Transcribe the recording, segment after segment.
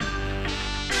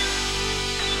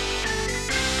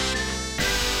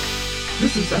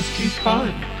This is SG Fun,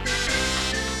 a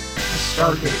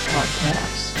Stargate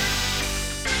podcast.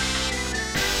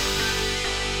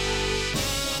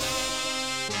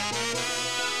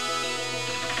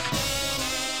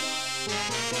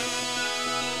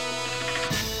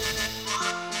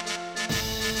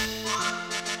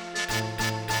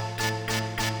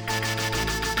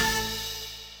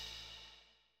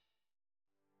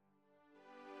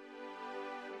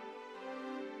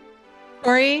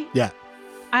 Corey, Yeah.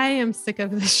 I am sick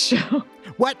of this show.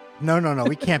 What? No.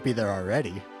 We can't be there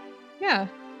already. Yeah.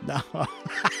 No.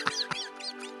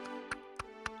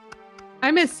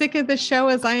 I'm as sick of this show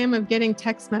as I am of getting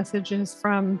text messages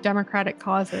from Democratic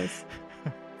causes.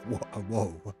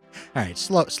 Whoa. All right.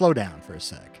 Slow down for a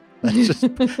sec.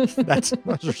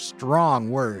 Those are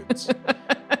strong words.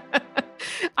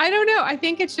 I don't know. I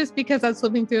think it's just because I was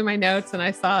flipping through my notes and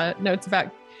I saw notes about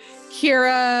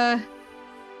Kira.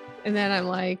 And then I'm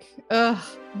like, ugh,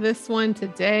 this one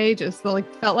today just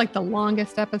felt like the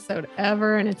longest episode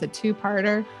ever. And it's a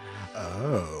two-parter.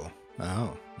 Oh,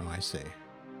 I see.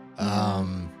 Yeah.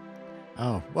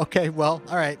 Oh, okay. Well,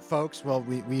 all right, folks. Well,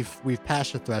 we've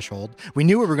passed the threshold. We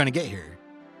knew we were going to get here.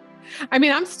 I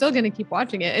mean, I'm still going to keep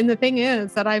watching it. And the thing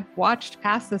is that I've watched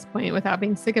past this point without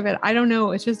being sick of it. I don't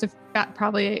know. It's just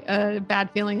probably a bad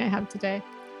feeling I have today.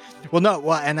 Well, no.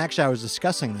 Well, and actually, I was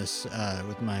discussing this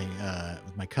with my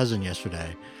cousin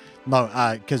yesterday.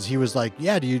 No, because he was like,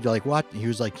 "Yeah, do you like what?" He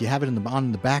was like, "You have it on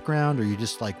in the background, or you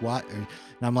just like what?" And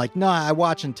I'm like, "No, I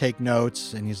watch and take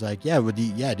notes." And he's like, "Yeah,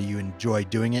 do you enjoy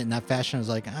doing it in that fashion?" I was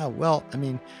like, "Oh, well, I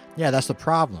mean, yeah, that's the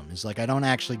problem. Is like I don't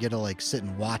actually get to like sit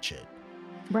and watch it,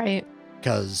 Right.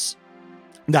 because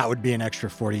that would be an extra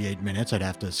 48 minutes. I'd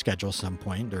have to schedule some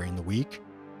point during the week."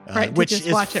 Right. Which just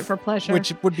is watch it for pleasure.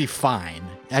 Which would be fine.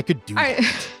 I could do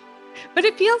that. But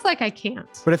it feels like I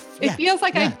can't. But it feels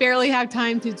like I barely have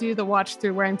time to do the watch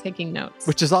through where I'm taking notes.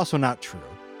 Which is also not true,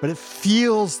 but it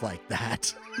feels like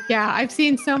that. Yeah, I've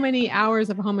seen so many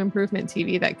hours of home improvement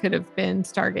TV that could have been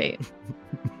Stargate.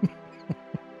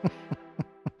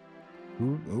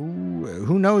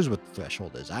 Who knows what the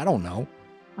threshold is? I don't know.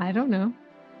 I don't know.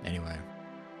 Anyway.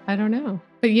 I don't know.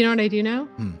 But you know what I do know?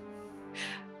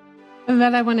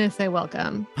 That I want to say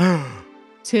welcome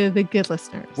to the good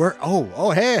listeners.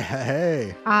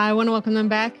 Hey. I want to welcome them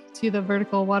back to the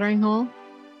vertical watering hole,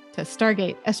 to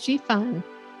Stargate SG Fun,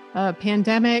 a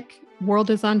pandemic, world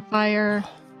is on fire,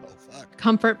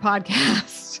 comfort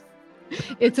podcast.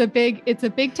 It's a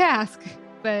big task,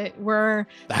 but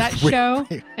show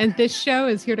and this show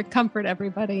is here to comfort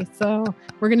everybody. So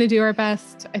we're going to do our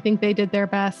best. I think they did their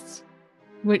best.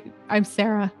 I'm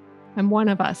Sarah. I'm one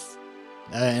of us.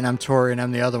 And I'm Tori, and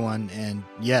I'm the other one. And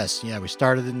yes, we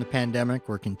started in the pandemic.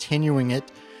 We're continuing it.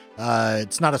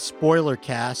 It's not a spoiler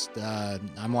cast.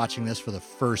 I'm watching this for the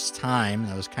first time.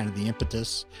 That was kind of the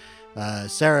impetus.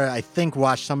 Sarah, I think,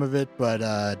 watched some of it, but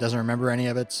doesn't remember any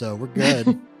of it. So we're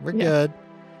good. We're good.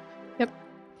 Yep.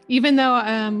 Even though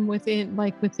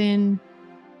within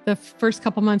the first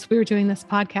couple months we were doing this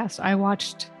podcast, I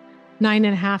watched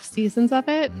 9.5 seasons of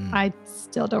it. I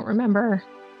still don't remember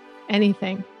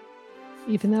anything,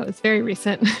 even though it was very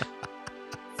recent.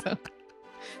 So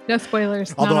no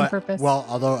spoilers, not on purpose.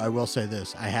 Although I will say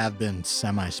this, I have been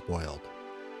semi-spoiled.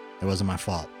 It wasn't my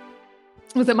fault.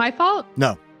 Was it my fault?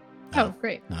 No. Oh,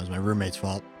 great. No, it was my roommate's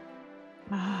fault.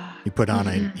 He put on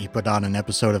an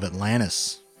episode of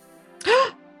Atlantis.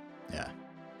 Yeah.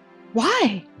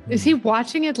 Why? Is he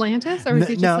watching Atlantis, or is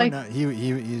he just No,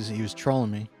 he was trolling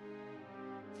me.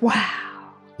 Wow.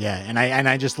 Yeah, and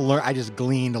I just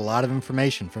gleaned a lot of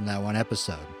information from that one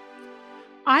episode.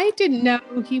 I didn't know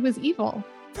he was evil.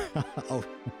 Oh.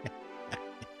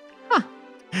 Huh.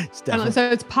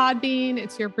 So it's Podbean,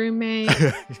 it's your roommate.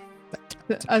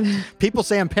 People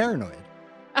say I'm paranoid.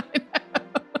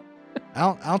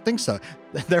 I don't think so.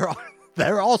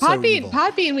 They're also Podbean, evil.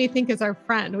 Podbean we think is our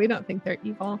friend. We don't think they're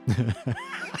evil.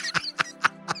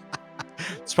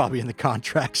 It's probably in the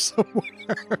contract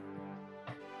somewhere.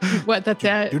 What? That's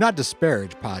it. Do not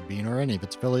disparage Podbean or any of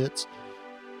its affiliates.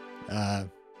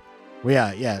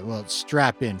 Well,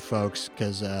 strap in, folks,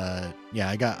 because I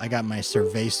got my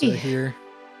cerveza here.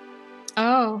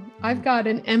 Oh, I've got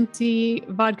an empty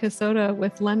vodka soda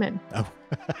with lemon. Oh.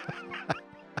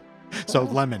 So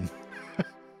lemon.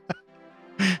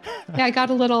 Yeah, I got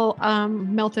a little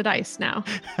melted ice now.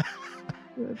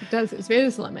 It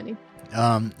is lemony.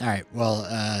 All right. Well,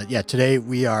 today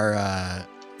we are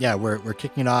we're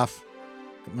kicking it off.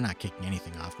 We're not kicking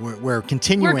anything off. We're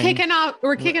continuing. We're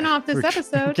kicking off this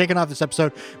episode. We're kicking off this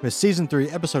episode with season 3,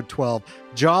 episode 12,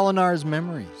 Jolinar's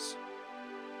Memories.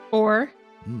 Or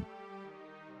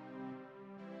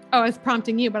Oh, I was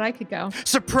prompting you, but I could go.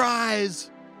 Surprise!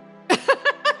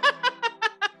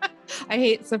 I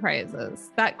hate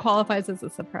surprises. That qualifies as a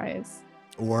surprise.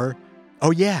 Or,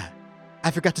 oh yeah,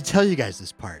 I forgot to tell you guys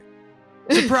this part.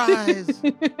 Surprise!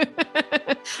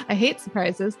 I hate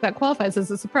surprises. That qualifies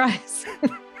as a surprise.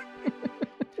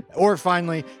 Or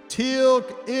finally,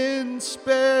 Teal'c in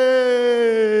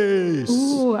space.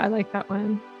 Ooh, I like that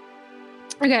one.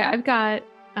 Okay, I've got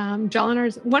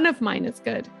Jolinar's. One of mine is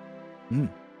good.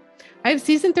 I have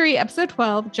season 3, episode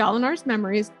 12, Jolinar's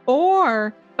Memories,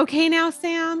 or Okay Now,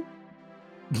 Sam.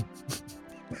 Did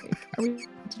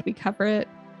we cover it?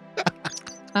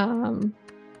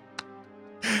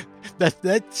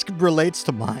 That relates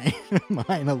to mine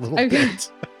a little bit.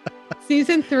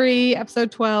 Season 3,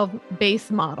 episode 12,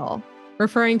 Base Model,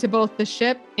 referring to both the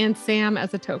ship and Sam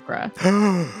as a Tok'ra.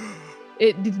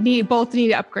 Both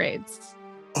need upgrades.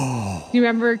 Oh. Do you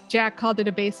remember Jack called it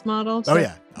a base model?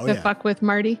 To fuck with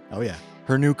Marty. Oh yeah,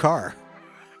 her new car.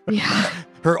 Yeah,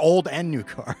 her old and new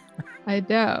car. I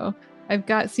know. I've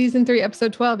got season 3,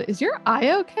 episode 12. Is your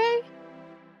eye okay?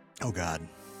 Oh God.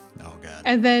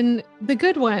 And then the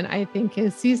good one, I think,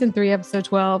 is season 3, episode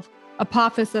 12,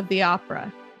 Apophis of the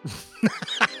Opera.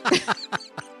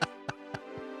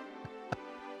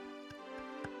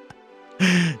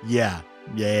 Yeah.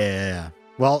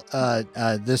 Well,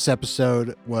 this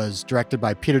episode was directed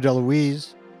by Peter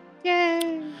DeLuise.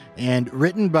 Yay! And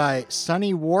written by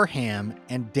Sonny Warham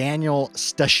and Daniel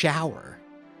Stashower.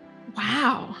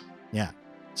 Wow. Yeah.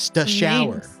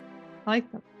 Stashower. I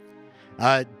like them.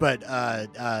 The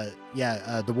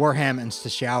Warham and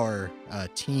Stashower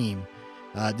team,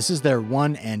 this is their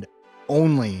one and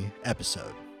only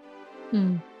episode.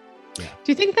 Yeah.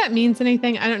 Do you think that means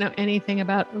anything? I don't know anything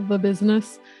about the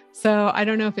business, so I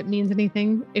don't know if it means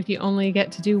anything if you only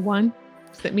get to do one.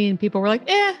 Does that mean people were like,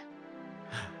 eh?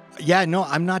 Yeah, no,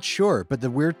 I'm not sure. But the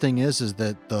weird thing is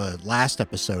that the last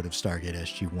episode of Stargate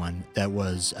SG-1 that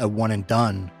was a one and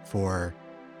done for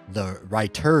the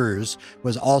writers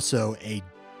was also a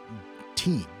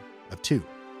team of 2.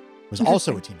 Was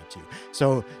also a team of 2.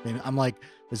 So I'm like,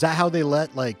 is that how they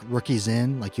let like rookies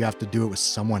in? Like you have to do it with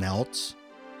someone else?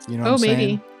 You know what I'm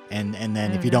saying? And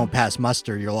then if you don't pass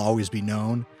muster, you'll always be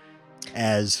known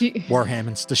as Warham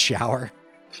and Stashower.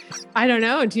 I don't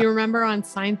know. Do you remember on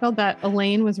Seinfeld that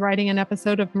Elaine was writing an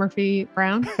episode of Murphy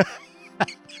Brown?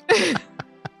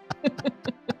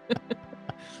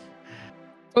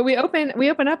 But we open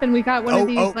up and we got one of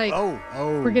these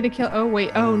we're gonna kill. Oh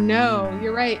wait, oh no,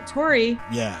 you're right, Tori.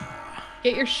 Yeah.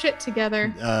 Get your shit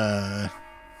together.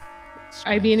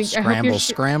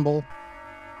 Scramble.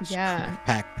 Yeah.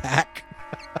 Pack.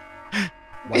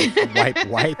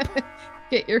 wipe.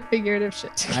 Get your figurative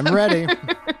shit together. I'm ready.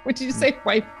 What did you say?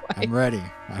 Wipe. I'm ready.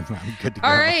 I'm good to go.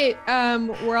 All right.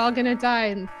 We're all gonna die,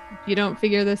 and if you don't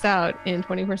figure this out in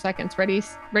 24 seconds. Ready,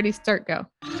 start, go.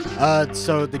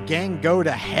 So the gang go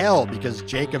to hell because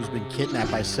Jacob's been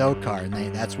kidnapped by Selkar, and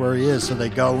that's where he is. So they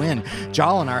go in.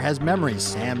 Jolinar has memories.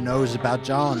 Sam knows about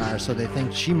Jolinar, so they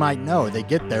think she might know. They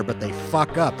get there, but they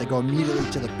fuck up. They go immediately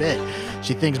to the pit.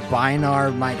 She thinks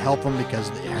Bynnar might help them because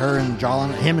him and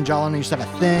Jolinar used to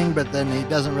have a thing, but then he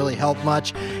doesn't really help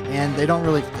much, and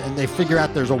they figure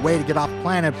out there's a way to get off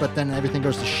planet, but then everything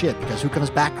goes to shit because who comes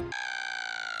back?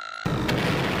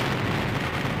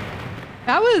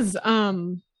 That was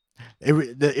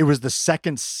It was the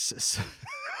second.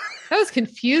 That was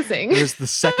confusing. It was the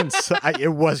second. It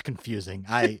was confusing.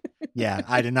 I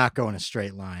did not go in a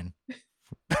straight line.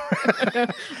 I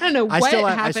don't know what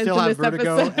happens in this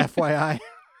vertigo, episode. FYI.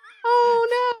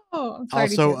 Oh no! I'm sorry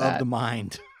Also to hear that. of the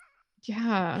mind.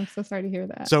 Yeah, I'm so sorry to hear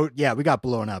that. So yeah, we got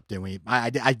blown up, didn't we? I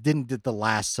didn't get the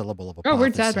last syllable of a. Oh, we're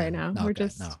dead right now. No, we're okay,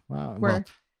 just no. Well, we're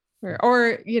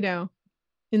or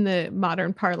in the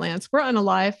modern parlance, we're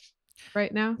unalive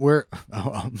right now. We're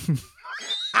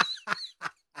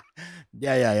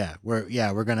yeah.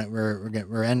 We're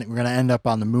gonna end up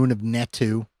on the moon of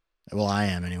Netu. Well, I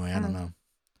am anyway. I don't know.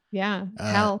 Yeah,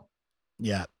 hell.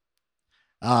 Yeah.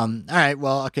 All right.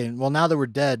 Well, okay. Well, now that we're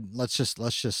dead, let's just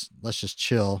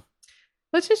chill.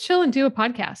 Let's just chill and do a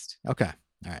podcast. Okay.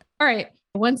 All right.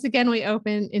 Once again, we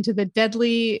open into the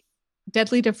deadly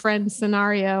to friend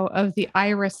scenario of the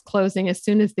iris closing as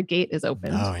soon as the gate is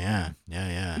opened. Oh yeah.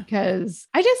 Because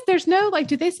there's no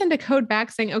do they send a code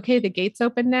back saying, okay, the gate's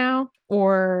open now?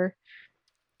 Or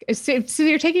so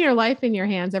you're taking your life in your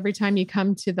hands every time you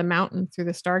come to the mountain through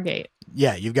the Stargate.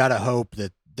 Yeah. You've got to hope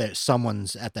that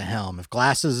someone's at the helm. If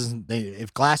Glasses isn't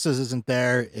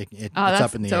there, it's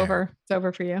up in the air. Over. It's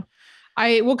over for you.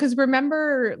 Because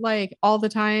remember all the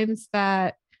times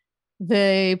that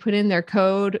they put in their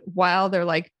code while they're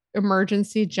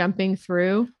emergency jumping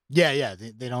through. Yeah.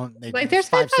 They don't. Like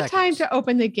there's not time to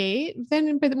open the gate.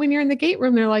 But when you're in the gate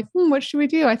room, they're like, what should we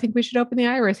do? I think we should open the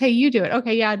iris. Hey, you do it.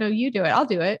 Okay, yeah, no, you do it. I'll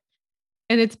do it.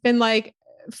 And it's been like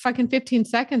fucking 15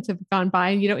 seconds have gone by,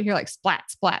 and you don't hear like splat,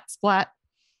 splat, splat.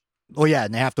 Oh yeah,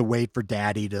 and they have to wait for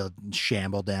Daddy to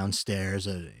shamble downstairs.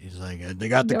 He's like, they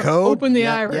got the code. Open the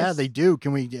iris. Yeah, they do.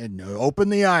 Can we open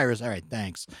the iris? All right,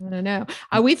 thanks. I don't know.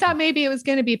 We thought maybe it was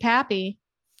going to be Pappy.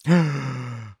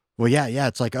 Well, yeah.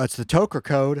 It's like, it's the Toker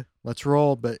code. Let's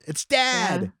roll, but it's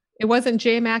Dad. Yeah. It wasn't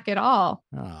J-Mac at all.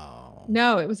 Oh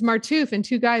no, it was Martouf and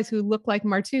two guys who look like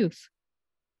Martouf.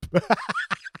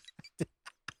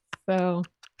 So.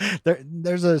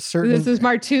 There's a certain. This is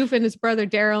Martouf and his brother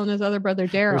Daryl and his other brother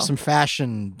Daryl. There's some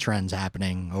fashion trends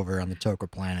happening over on the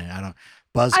Toker planet.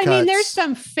 Buzz I cuts. mean, there's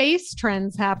some face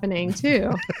trends happening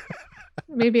too.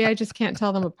 Maybe I just can't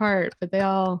tell them apart, but they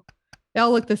all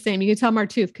look the same. You can tell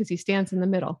Martouf because he stands in the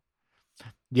middle.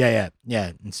 Yeah.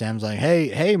 And Sam's like,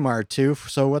 hey, Martouf.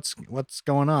 So what's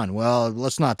going on? Well,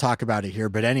 let's not talk about it here.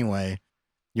 But anyway,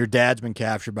 your dad's been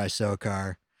captured by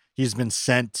Sokar. He's been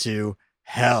sent to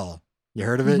hell. You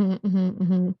heard of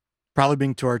it? Probably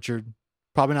being tortured.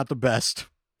 Probably not the best.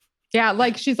 Yeah,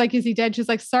 like she's like, is he dead? She's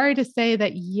like, sorry to say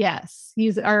that yes.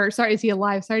 Sorry, is he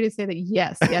alive? Sorry to say that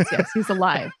yes, he's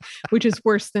alive, which is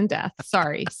worse than death.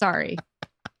 Sorry.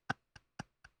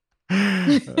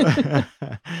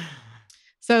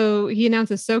 So he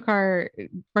announces Sokar.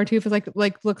 Martouf is like,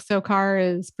 look, Sokar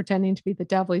is pretending to be the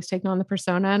devil. He's taking on the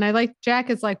persona. And I like Jack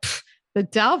is like, the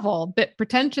devil, bit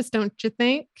pretentious, don't you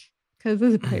think? Because this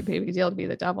is a pretty big deal to be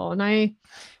the devil. And I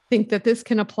think that this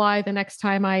can apply the next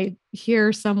time I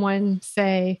hear someone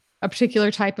say, a particular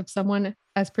type of someone,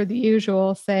 as per the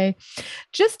usual, say,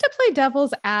 just to play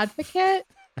devil's advocate,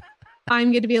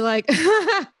 I'm going to be like,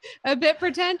 a bit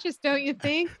pretentious, don't you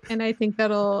think? And I think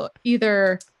that'll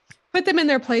either put them in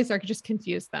their place or just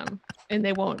confuse them and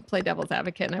they won't play devil's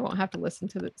advocate and I won't have to listen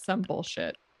to some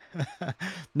bullshit.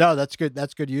 No, that's good.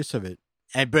 That's good use of it.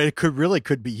 But it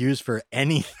could be used for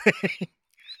anything.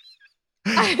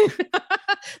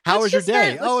 How was your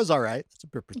day? It was all right. It's a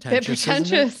bit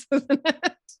pretentious. Isn't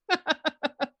it?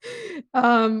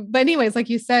 But anyways, like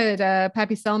you said,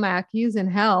 Pappy Selmack, he's in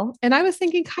hell. And I was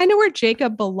thinking kind of where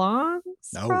Jacob belongs,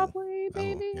 probably,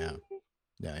 maybe.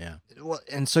 Yeah. Well,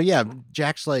 and so, yeah,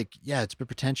 Jack's like, yeah, it's a bit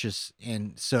pretentious.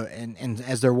 And so, and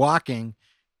as they're walking,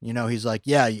 he's like,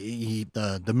 yeah,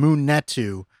 the moon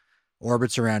Netu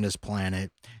orbits around his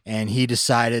planet. And he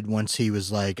decided once he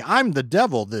was like, I'm the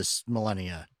devil this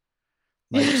millennia.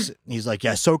 Like, he's like,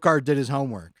 yeah, Sokar did his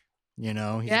homework. He's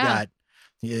got,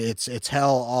 it's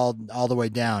hell all the way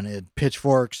down.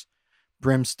 Pitchforks,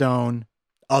 brimstone,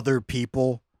 other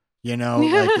people, like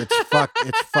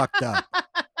it's fucked up.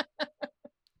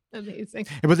 Amazing.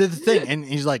 But the thing, and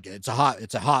he's like, it's a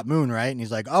hot moon, right? And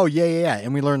he's like, oh yeah.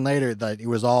 And we learned later that it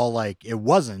was all like, it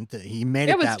wasn't. He made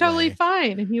it. It was totally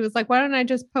fine. And he was like, why don't I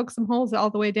just poke some holes all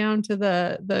the way down to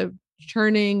the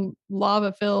churning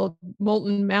lava-filled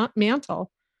molten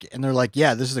mantle? And they're like,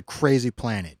 yeah, this is a crazy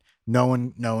planet. No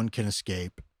one can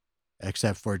escape,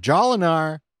 except for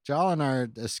Jolinar.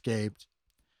 Jolinar escaped.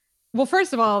 Well,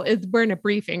 first of all, we're in a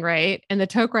briefing, right? And the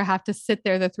Tok'ra have to sit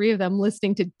there, the three of them,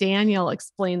 listening to Daniel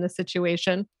explain the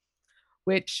situation,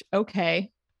 which,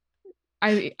 okay.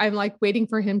 I'm like waiting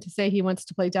for him to say he wants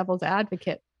to play devil's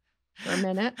advocate for a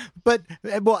minute. But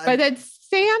then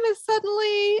Sam is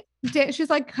suddenly, she's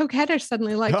like coquettish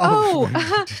suddenly, like,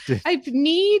 I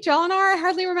need Jolinar. I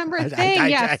hardly remember a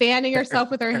thing. Fanning herself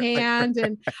with her hand.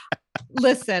 And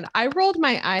listen, I rolled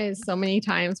my eyes so many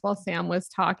times while Sam was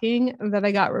talking that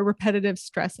I got a repetitive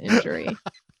stress injury.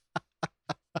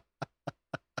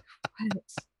 What?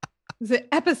 It was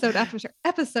episode after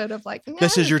episode of like,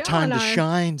 this is your time to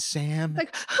shine, Sam.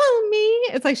 Like, me?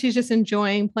 It's like she's just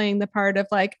enjoying playing the part of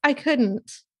like, I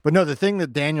couldn't. But no, the thing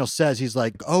that Daniel says, he's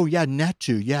like, oh yeah,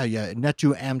 Netu. Yeah.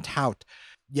 Netu Amtaut.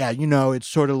 Yeah, it's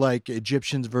sort of like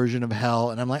Egyptians' version of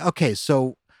hell. And I'm like, okay,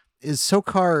 so is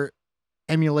Sokar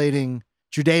emulating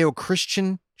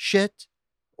Judeo-Christian shit?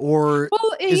 Or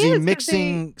is he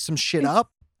mixing some shit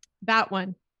up? That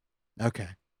one. Okay.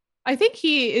 I think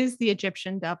he is the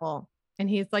Egyptian devil. And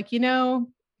he's like,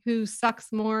 who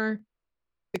sucks more?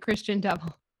 The Christian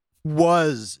devil.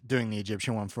 Was doing the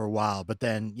Egyptian one for a while, but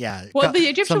then, yeah. Well, the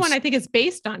Egyptian one, I think, is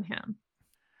based on him.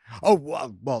 Oh,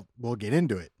 well, we'll get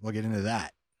into it. We'll get into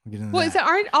that.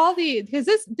 Aren't all because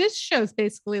this show's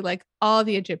basically like all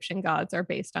the Egyptian gods are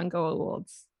based on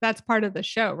Goa'ulds. That's part of the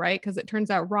show, right? Because it turns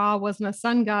out Ra wasn't a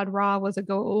sun god. Ra was a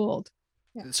Goa'uld.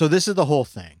 Yeah. So this is the whole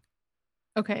thing.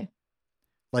 Okay.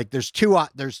 Like there's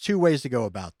two ways to go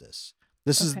about this.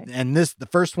 This is, Okay. and this, the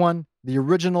first one, the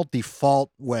original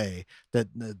default way that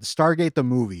the Stargate, the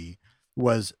movie,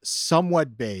 was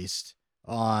somewhat based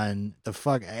on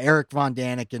Eric von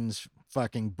Daniken's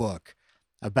fucking book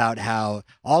about how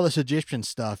all this Egyptian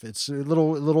stuff, it's a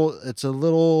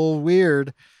little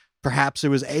weird. Perhaps it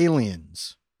was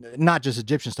aliens, not just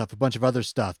Egyptian stuff, a bunch of other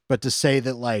stuff, but to say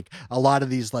that like a lot of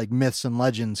these like myths and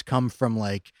legends come from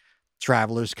like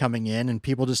travelers coming in and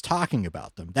people just talking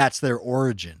about them. That's their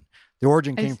origin. The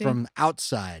origin I came see. from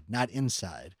outside, not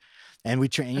inside. And we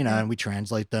and we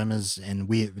translate them as,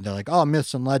 they're like, oh,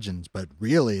 myths and legends, but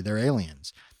really they're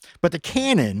aliens. But the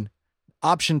canon,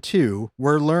 option 2,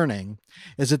 we're learning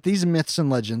is that these myths and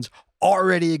legends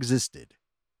already existed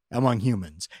among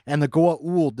humans. And the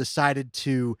Goa'uld decided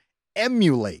to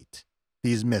emulate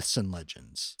these myths and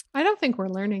legends. I don't think we're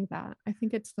learning that. I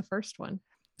think it's the first one.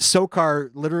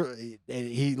 Sokar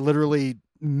literally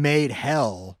made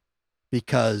hell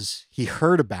because he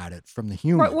heard about it from the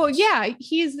humans. Well, yeah,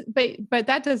 but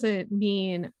that doesn't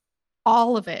mean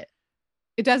all of it.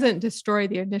 It doesn't destroy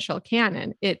the initial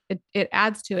canon. It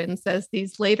adds to it and says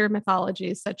these later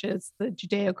mythologies, such as the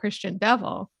Judeo-Christian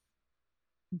devil,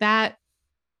 that's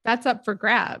up for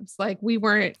grabs. Like there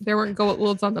weren't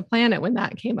Goa'ulds on the planet when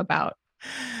that came about.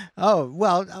 Oh,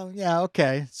 well, yeah,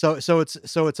 okay. So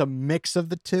it's a mix of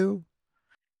the two.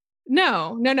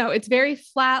 No. It's very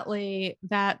flatly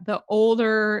that the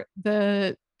older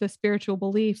the spiritual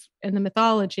belief in the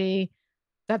mythology,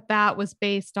 that was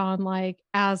based on like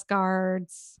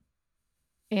Asgard's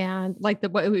and like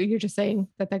what you're just saying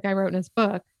that guy wrote in his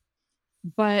book.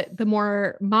 But the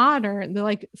more modern, the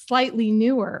like slightly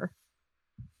newer,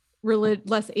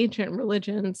 less ancient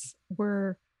religions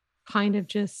were kind of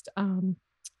just,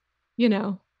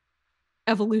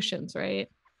 evolutions, right?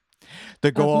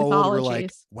 The Goa'uld were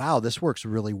like, wow, this works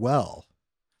really well.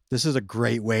 This is a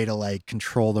great way to like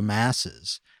control the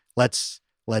masses.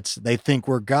 They think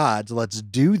we're gods. Let's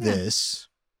do this.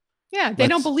 Yeah, they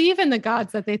don't believe in the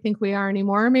gods that they think we are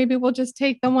anymore. Maybe we'll just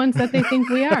take the ones that they think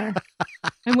we are.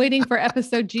 I'm waiting for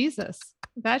episode Jesus.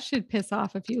 That should piss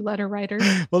off a few letter writers.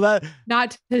 Well,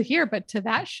 not to here, but to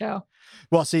that show.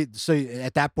 Well, see, so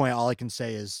at that point, all I can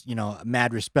say is,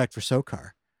 mad respect for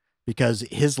Sokar, because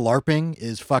his LARPing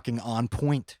is fucking on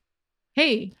point.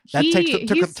 Hey,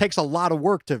 takes a lot of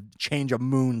work to change a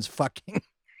moon's fucking.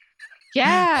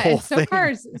 Yeah, and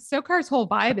Sokar's whole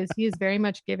vibe is he is very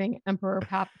much giving Emperor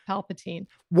Palpatine.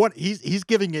 What he's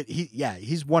giving it,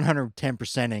 he's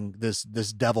 110%ing this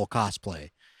devil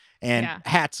cosplay, and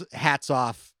hats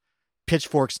off,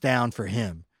 pitchforks down for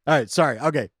him. All right, sorry.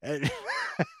 Okay.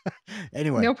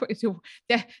 Anyway,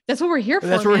 that's what we're here for.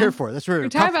 That's what we're here for. That's what we're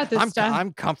talking about this stuff.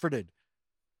 I'm comforted.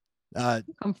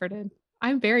 Comforted.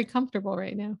 I'm very comfortable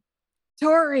right now.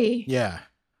 Tori. Yeah.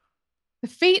 The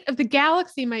fate of the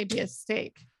galaxy might be at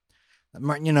stake.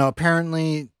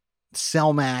 Apparently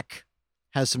Selmac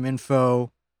has some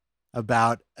info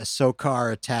about a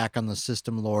Sokar attack on the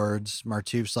System Lords.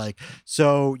 Martouf's like,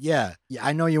 so yeah,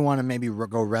 I know you want to maybe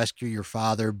go rescue your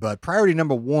father, but priority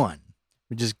number 1,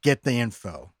 we just get the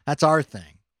info. That's our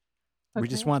thing. Okay. We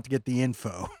just want to get the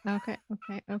info. Okay.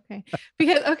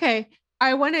 Because,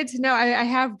 I wanted to know, I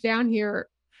have down here,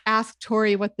 ask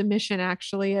Tori what the mission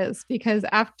actually is, because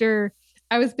after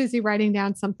I was busy writing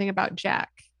down something about Jack.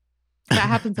 That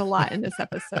happens a lot in this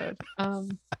episode.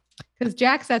 Because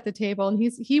Jack's at the table and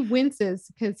he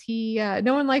winces because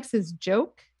no one likes his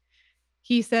joke.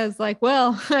 He says like,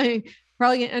 well, I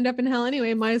probably gonna end up in hell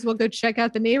anyway. Might as well go check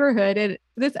out the neighborhood. And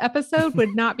this episode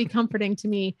would not be comforting to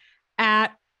me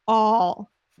at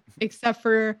all, except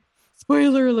for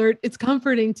spoiler alert. It's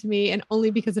comforting to me and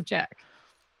only because of Jack.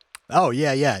 Oh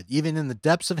yeah. Even in the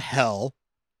depths of hell.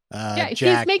 Jack,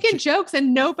 he's making jokes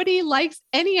and nobody likes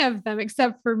any of them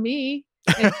except for me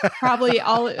and probably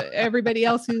everybody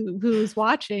else who's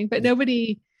watching, but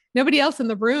nobody else in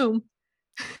the room.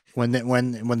 When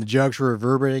the jokes were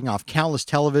reverberating off countless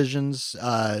televisions,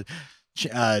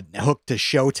 hooked to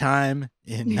Showtime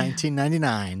in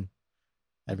 1999,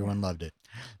 everyone loved it.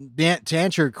 To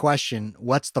answer your question,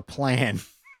 what's the plan?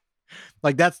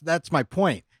 Like that's my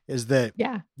point. Is that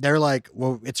they're like,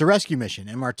 well, it's a rescue mission,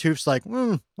 and Martouf's like,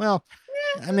 well,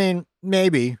 I mean,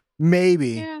 maybe,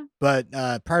 but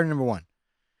priority number 1.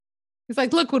 He's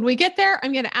like, look, when we get there,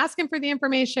 I'm going to ask him for the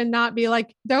information, not be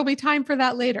like, there'll be time for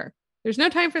that later. There's no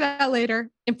time for that later.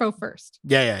 Info first.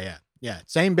 Yeah.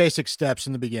 Same basic steps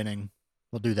in the beginning.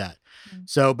 We'll do that.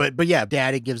 So, but yeah,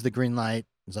 Daddy gives the green light.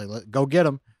 He's like, go get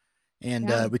him,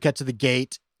 and we cut to the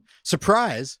gate.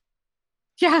 Surprise.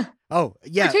 Yeah. Oh,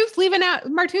 yeah. Martouf's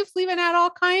leaving out all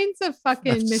kinds of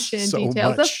fucking mission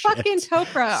details. The fucking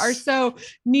Topra are so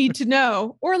need to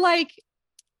know. Or like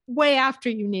way after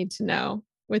you need to know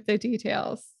with the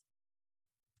details.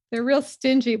 They're real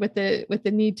stingy with the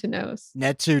need to knows.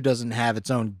 Netsu doesn't have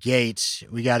its own gates.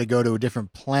 We got to go to a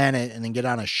different planet and then get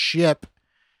on a ship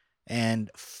and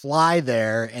fly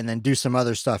there and then do some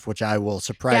other stuff, which I will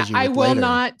surprise you with I will later.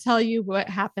 not tell you what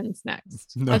happens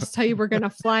next. No. I'll just tell you we're going to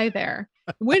fly there.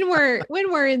 When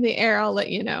we're in the air, I'll let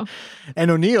you know.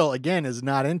 And O'Neill, again, is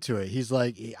not into it. He's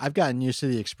like, I've gotten used to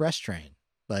the express train.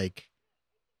 Like,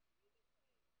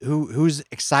 who's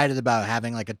excited about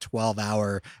having like a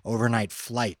 12-hour overnight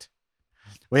flight?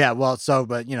 Well, yeah, but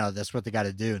that's what they got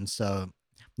to do. And so,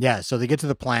 yeah, so they get to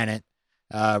the planet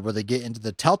where they get into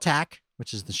the Teltac,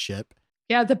 which is the ship.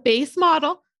 Yeah, the base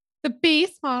model.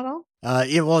 It's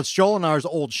Jolinar's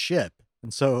old ship.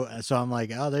 And so I'm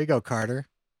like, oh, there you go, Carter.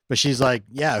 But she's like,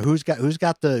 yeah, who's got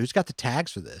the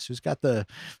tags for this? Who's got the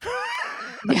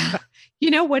Yeah. You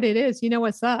know what it is? You know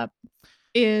what's up?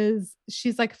 Is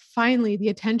she's like, finally, the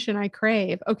attention I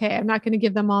crave. Okay, I'm not going to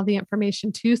give them all the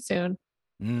information too soon.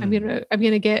 I'm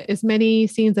gonna get as many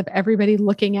scenes of everybody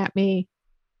looking at me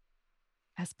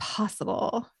as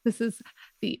possible. This is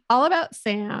the All About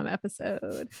Sam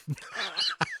episode.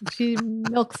 She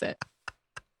milks it.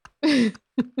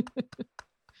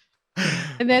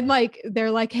 And then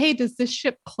they're like, hey, does this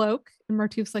ship cloak? And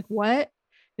Martouf's like, what?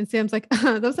 And Sam's like,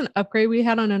 that was an upgrade we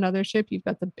had on another ship. You've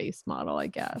got the base model, I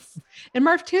guess. And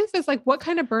Martouf is like, what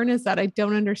kind of burn is that? I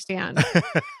don't understand.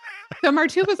 So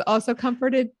Martouf was also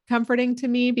comforting to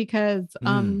me because,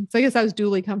 so I guess I was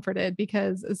duly comforted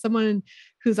because as someone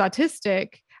who's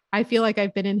autistic, I feel like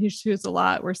I've been in his shoes a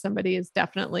lot where somebody is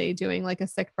definitely doing like a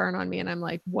sick burn on me. And I'm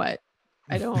like, what?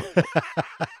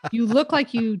 You look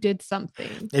like you did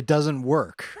something. It doesn't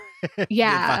work.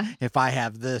 Yeah. if I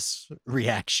have this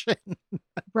reaction.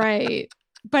 Right.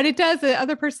 But it does. The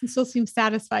other person still seems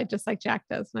satisfied, just like Jack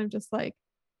does. And I'm just like,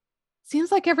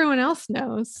 seems like everyone else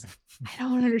knows. I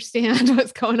don't understand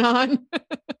what's going on.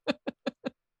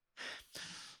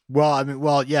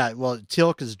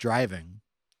 Teal'c is driving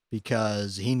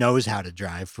because he knows how to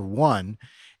drive for one.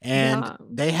 And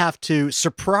they have to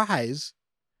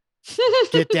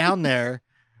get down there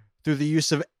through the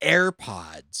use of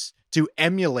AirPods to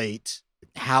emulate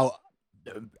how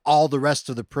all the rest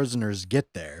of the prisoners get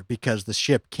there because the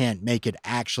ship can't make it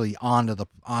actually onto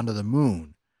the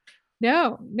moon.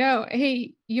 No.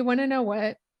 Hey, you want to know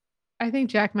what? I think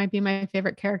Jack might be my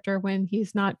favorite character when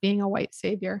he's not being a white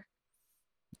savior.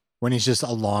 When he's just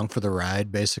along for the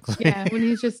ride, basically. Yeah, when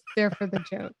he's just there for the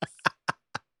jokes.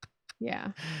 Yeah.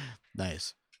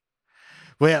 Nice.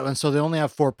 Well, yeah, and so they only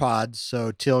have 4 pods,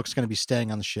 so Teal'c's going to be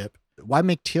staying on the ship. Why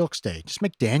make Teal'c stay? Just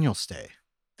make Daniel stay.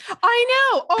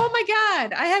 I know. Oh my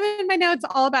God. I have in my notes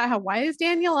all about why is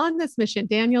Daniel on this mission?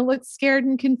 Daniel looks scared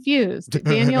and confused.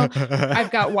 Daniel,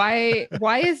 I've got why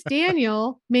is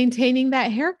Daniel maintaining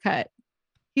that haircut?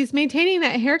 He's maintaining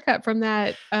that haircut from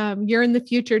that You're in the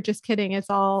Future. Just kidding.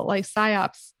 It's all like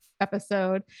PSYOPs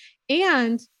episode.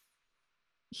 And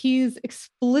he's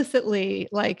explicitly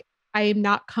like, I am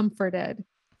not comforted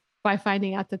by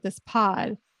finding out that this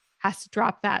pod has to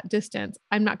drop that distance.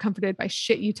 I'm not comforted by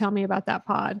shit you tell me about that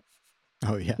pod.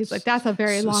 Oh, yeah. He's like, that's a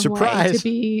very long way to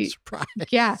be. Surprise.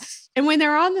 Yeah. And when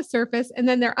they're on the surface and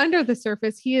then they're under the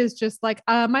surface, he is just like,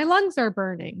 my lungs are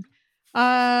burning.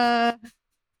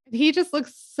 He just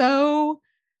looks so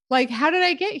like, how did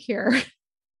I get here?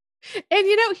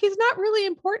 And, he's not really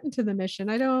important to the mission.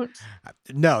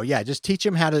 No, yeah. Just teach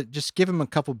him just give him a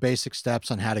couple basic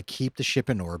steps on how to keep the ship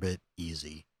in orbit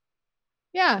easy.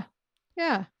 Yeah.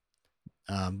 Yeah.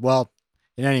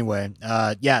 Anyway,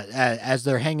 as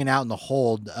they're hanging out in the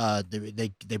hold,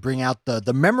 they bring out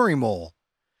the memory mole.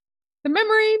 The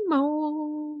memory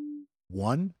mole.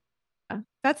 One?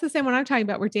 That's the same one I'm talking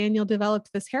about where Daniel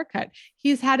developed this haircut.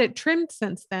 He's had it trimmed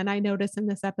since then, I noticed in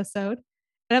this episode.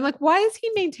 And I'm like, why is he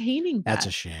maintaining that? That's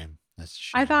a shame.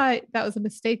 I thought that was a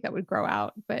mistake that would grow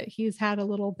out, but he's had a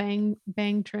little bang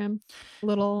trim, a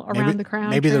little around the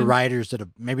crown. Maybe trim. the writers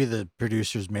maybe the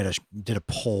producers did a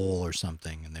poll or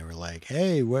something, and they were like,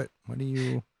 "Hey, what do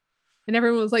you?" And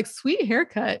everyone was like, "Sweet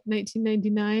haircut,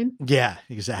 1999." Yeah,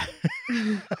 exactly.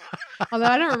 Although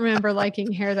I don't remember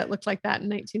liking hair that looked like that in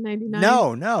 1999.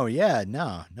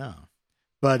 No.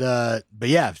 But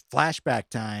yeah, flashback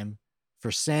time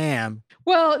for Sam.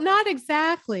 Well, not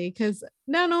exactly, because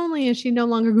not only is she no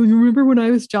longer going, remember when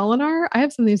I was Jolinar? I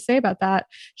have something to say about that.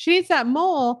 She needs that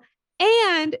mole.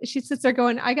 And she sits there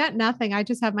going, I got nothing. I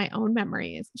just have my own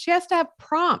memories. She has to have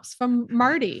prompts from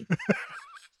Marty.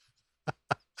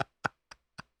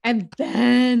 And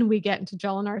then we get into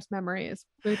Jolinar's memories,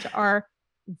 which are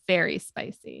very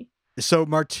spicy. So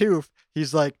Martouf,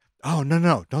 he's like, oh,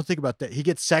 no, don't think about that. He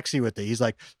gets sexy with it. He's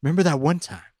like, remember that one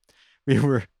time we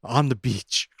were on the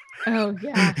beach. Oh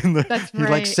yeah, And that's he like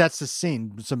right. sets the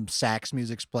scene. Some sax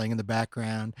music's playing in the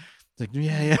background. It's like,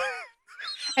 yeah.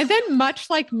 And then, much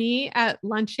like me at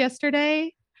lunch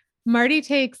yesterday, Marty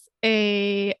takes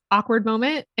a awkward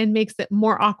moment and makes it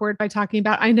more awkward by talking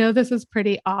about, I know this is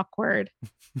pretty awkward.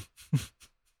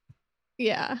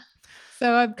 Yeah.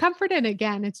 So I'm comforted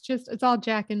again. It's all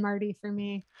Jack and Marty for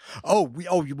me.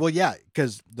 Well, yeah,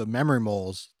 because the memory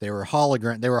moles, they were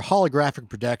holographic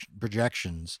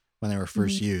projections when they were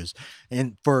first used.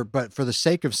 And for the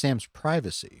sake of Sam's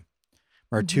privacy,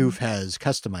 Martouf has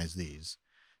customized these.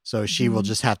 So she will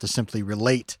just have to simply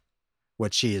relate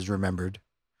what she has remembered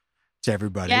to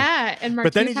everybody. Yeah. And Martouf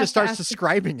but then he just starts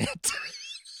describing it.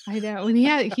 I know. When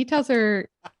he tells her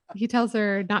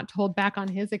not to hold back on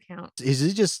his account. Is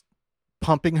he just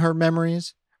pumping her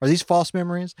memories? Are these false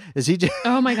memories? Is he just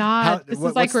Oh my God. This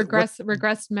is like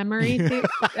regressed memory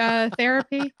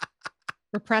therapy.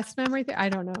 Repressed memory. I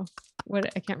don't know.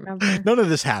 I can't remember. None of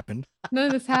this happened.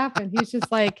 He's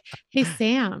just like, hey,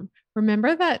 Sam,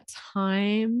 remember that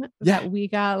time that we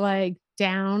got like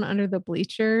down under the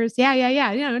bleachers?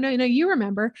 Yeah. No, you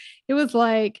remember. It was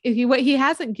like, what he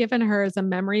hasn't given her as a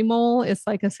memory mole is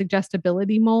like a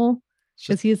suggestibility mole.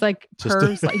 Because he's like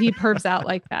he pervs out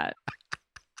like that.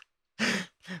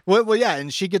 Well, yeah,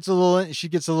 and she gets a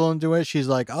little into it. She's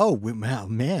like, "Oh,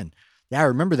 man, yeah, I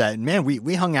remember that. And man,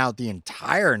 we hung out the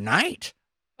entire night."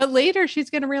 But later,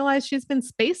 she's going to realize she's been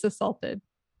space assaulted.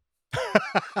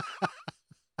 Because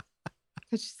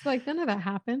she's like, none of that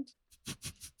happened.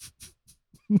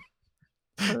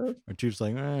 Martouf's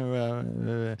like,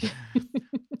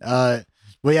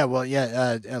 well,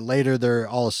 yeah. Later, they're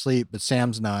all asleep, but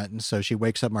Sam's not, and so she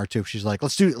wakes up Martouf. She's like, all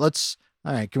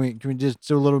right, can we just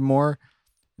do a little more?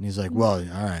 And he's like, well,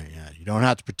 all right, yeah, you don't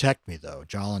have to protect me though,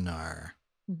 Jolinar.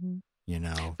 You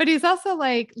know. But he's also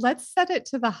like, let's set it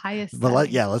to the highest. But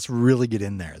let's really get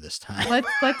in there this time. Let's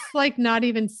like not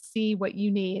even see what you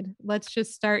need. Let's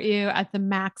just start you at the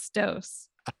max dose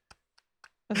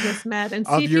of this med and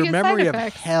see of if your you get memory side of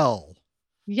effects. hell.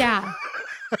 Yeah.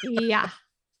 Yeah.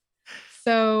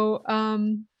 So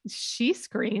she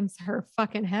screams her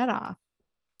fucking head off.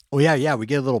 Oh yeah. We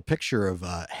get a little picture of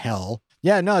hell.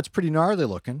 Yeah, no, it's pretty gnarly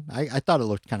looking. I thought it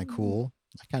looked kind of cool.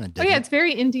 I kind of did. Oh yeah, it's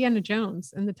very Indiana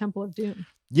Jones and the Temple of Doom.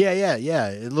 Yeah.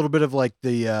 A little bit of like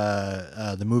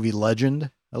the movie Legend.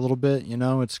 A little bit, you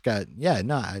know. It's got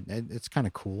it's kind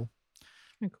of cool.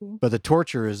 Cool. But the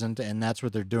torture isn't, and that's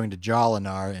what they're doing to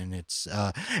Jolinar, and it's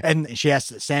and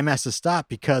Sam has to stop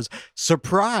because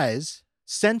surprise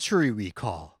sensory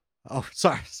recall. Oh,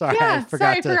 sorry. Yeah, I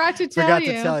forgot to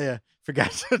tell you.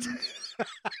 Forgot to.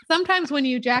 Sometimes when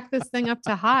you jack this thing up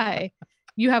to high,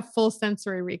 you have full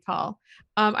sensory recall.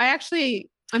 I'm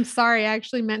sorry. I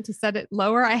actually meant to set it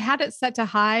lower. I had it set to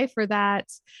high for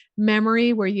that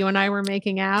memory where you and I were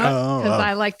making out because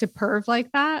I like to perv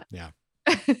like that. Yeah.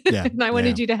 And I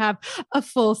wanted you to have a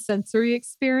full sensory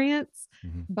experience.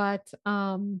 But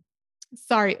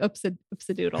sorry,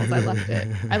 oopsie-doodles.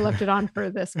 I left it on for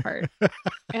this part.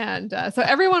 And so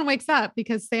everyone wakes up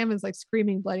because Sam is like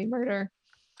screaming bloody murder.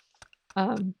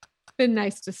 Been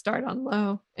nice to start on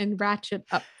low and ratchet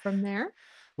up from there.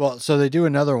 Well, so they do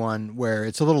another one where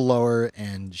it's a little lower,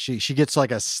 and she gets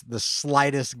like the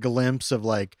slightest glimpse of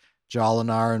like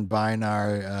Jolinar and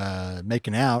Bainar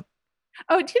making out.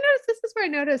 Oh, do you notice this is where I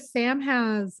noticed Sam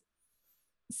has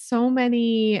so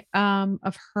many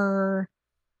of her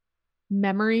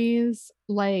memories,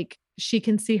 like she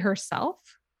can see herself.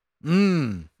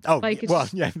 Oh, like well,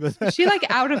 yeah. She like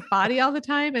out of body all the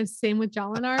time, and same with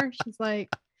Jolinar. She's like,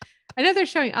 I know they're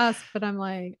showing us, but I'm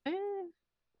like,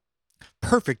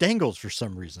 perfect angles for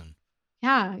some reason.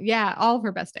 Yeah, all of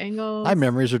her best angles. My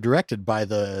memories are directed by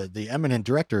the eminent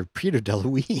director Peter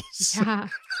DeLuise. Yeah.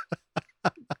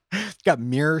 Got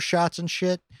mirror shots and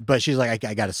shit, but she's like,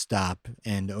 I gotta stop.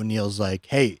 And O'Neill's like,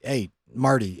 hey,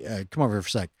 Marty, come over here for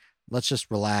a sec. Let's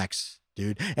just relax,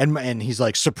 dude. And he's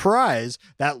like, surprise,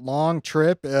 that long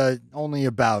trip, only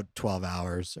about 12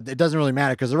 hours. It doesn't really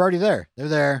matter because they're already there. They're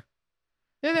there.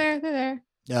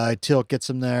 Teal'c gets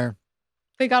them there.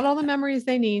 They got all the memories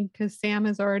they need because Sam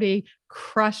has already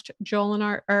crushed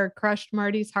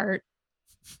Marty's heart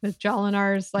with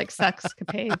Jolinar's like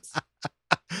sexcapades.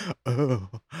 Oh.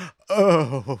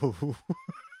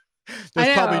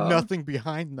 There's probably nothing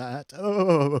behind that.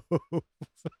 Oh.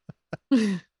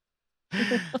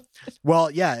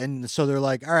 Well, yeah, and so they're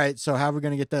like, all right, so how are we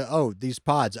going to get these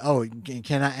pods? Oh,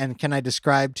 can I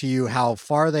describe to you how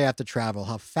far they have to travel,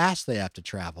 how fast they have to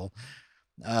travel,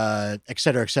 et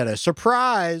cetera, et cetera.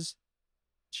 Surprise.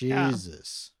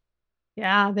 Jesus.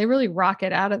 Yeah, they really rock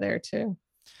it out of there too.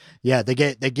 Yeah, they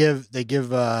give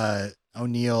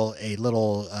O'Neill a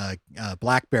little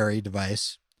BlackBerry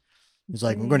device. He's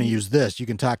like, "I'm going to use this. You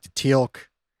can talk to Teal'c.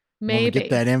 Maybe Get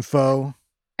that info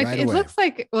right it away." looks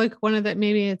like one of the,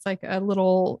 maybe it's like a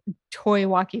little toy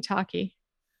walkie-talkie.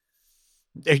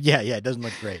 Yeah, it doesn't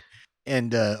look great.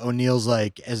 And O'Neill's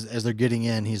like, as they're getting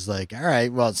in, he's like, "All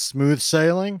right, well, it's smooth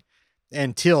sailing."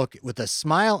 And Teal'c, with a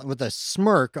smile, with a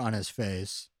smirk on his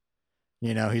face,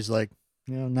 he's like,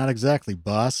 "Not exactly,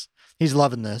 boss." He's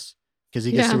loving this because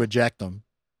he gets to eject them.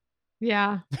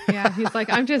 Yeah. He's like,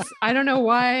 I don't know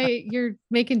why you're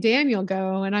making Daniel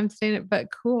go, and I'm saying it,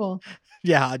 but cool.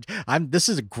 Yeah, this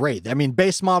is great. I mean,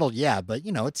 base model, yeah, but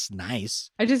it's nice.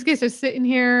 I just get to sit in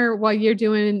here while you're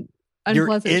doing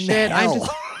unpleasant shit. Hell.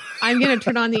 I'm gonna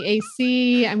turn on the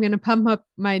AC. I'm gonna pump up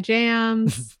my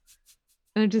jams.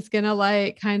 And I'm just gonna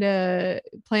like kind of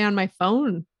play on my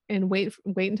phone and wait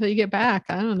until you get back.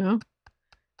 I don't know.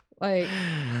 Like,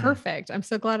 perfect. I'm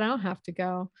so glad I don't have to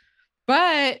go.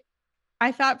 But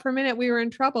I thought for a minute we were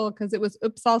in trouble because it was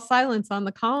oops, all silence on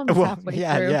the columns halfway through.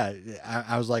 Yeah.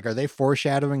 I was like, are they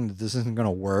foreshadowing that this isn't going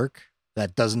to work?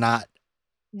 That's not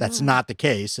the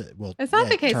case. Well, it's not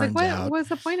the case. Like, what was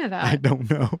the point of that? I don't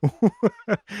know.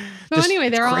 So anyway,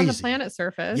 they're all on the planet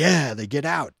surface. Yeah, they get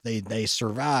out. They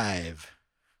survive.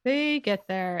 They get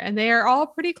there, and they are all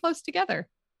pretty close together.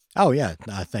 Oh yeah,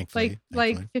 thankfully.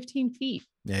 Like 15 feet.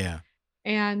 Yeah.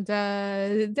 And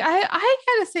I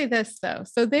gotta say this though.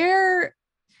 So the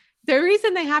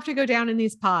reason they have to go down in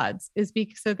these pods is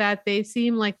so that they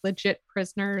seem like legit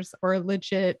prisoners or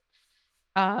legit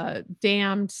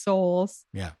damned souls.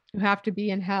 Yeah. Who have to be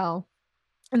in hell.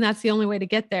 And that's the only way to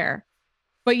get there.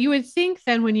 But you would think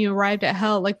then when you arrived at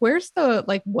hell, like, where's the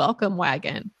like welcome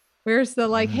wagon? Where's the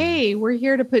like, hey, we're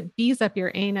here to put bees up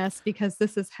your anus because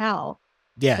this is hell.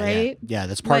 Yeah. Right. Yeah.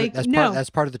 That's part that's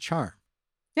part of the charm.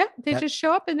 Yeah. They just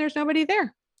show up and there's nobody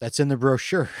there. That's in the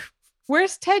brochure.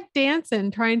 Where's Ted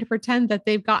Danson trying to pretend that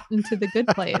they've gotten to the good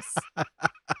place?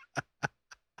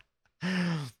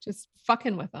 Just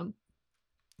fucking with them.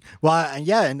 Well,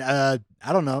 yeah, and I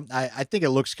don't know. I think it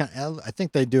looks I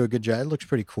think they do a good job. It looks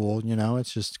pretty cool.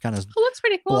 It's just kind of. It looks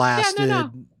pretty cool. Blasted, yeah,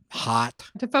 hot.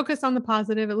 To focus on the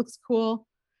positive, it looks cool.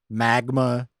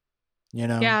 Magma,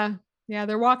 Yeah.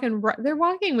 They're walking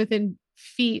within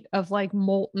feet of like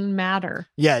molten matter.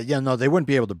 Yeah. No, they wouldn't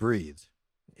be able to breathe.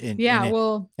 In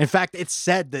fact, it's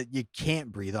said that you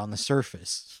can't breathe on the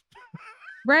surface.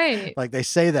 Right. Like they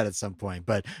say that at some point,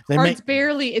 but it's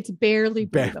barely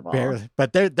breathable. Barely,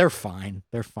 but they're fine.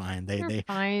 They're fine. They're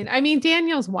fine. I mean,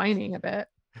 Daniel's whining a bit.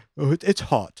 Oh, it's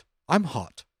hot. I'm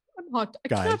hot. I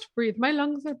can't breathe. My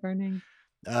lungs are burning.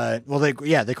 Well, they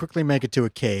quickly make it to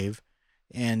a cave,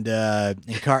 and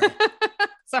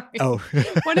Sorry. Oh,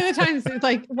 one of the times it's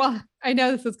like, well, I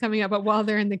know this is coming up, but while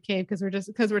they're in the cave,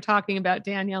 because we're talking about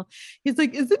Daniel, he's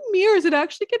like, is it me or is it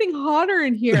actually getting hotter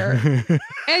in here?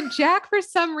 And Jack, for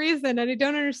some reason, and I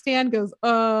don't understand, goes,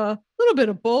 a little bit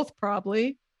of both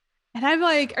probably. And I'm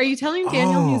like, are you telling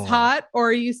Daniel he's hot, or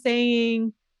are you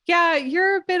saying, yeah,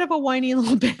 you're a bit of a whiny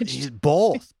little bitch? He's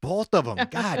both of them.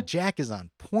 God, Jack is on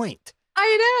point.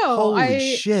 I know.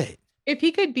 Holy shit. If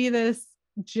he could be this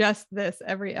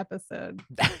every episode.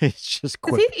 It's just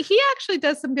quick. He actually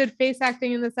does some good face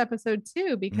acting in this episode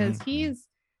too, because he's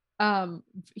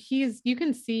you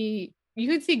can see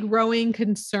growing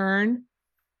concern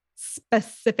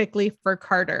specifically for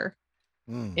Carter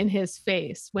in his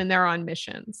face when they're on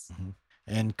missions.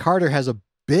 And Carter has a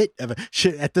bit of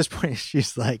at this point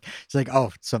she's like,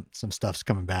 oh, some stuff's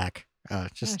coming back.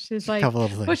 She's like, a couple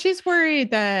of things. Well, she's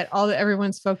worried that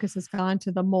everyone's focus has gone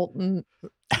to the molten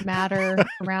matter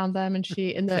around them, and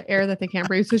in the air that they can't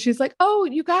breathe. So she's like, "Oh,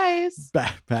 you guys,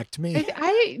 back to me."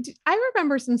 I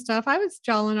remember some stuff. I was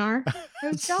Jolinar.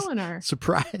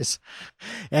 Surprise!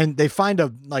 And they find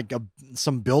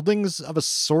some buildings of a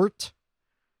sort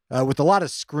with a lot of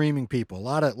screaming people, a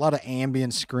lot of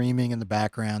ambient screaming in the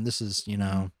background. This is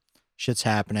shit's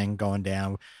happening, going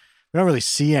down. We don't really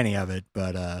see any of it,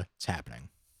 but it's happening.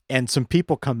 And some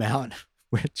people come out,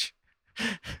 which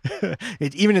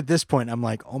even at this point, I'm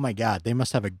like, oh my God, they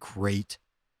must have a great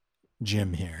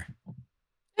gym here.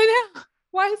 I know.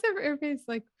 Why is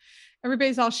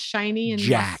everybody's all shiny and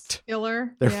jacked?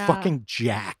 Muscular? They're fucking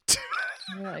jacked.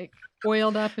 They're like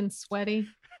oiled up and sweaty.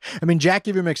 I mean, Jack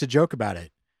even makes a joke about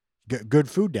it. Good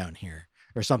food down here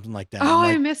or something like that. Oh,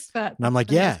 I missed that. And I'm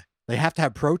like, yeah, they have to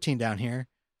have protein down here.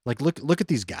 Like, look at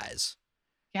these guys.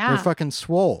 Yeah. They're fucking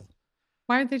swole.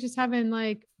 Why aren't they just having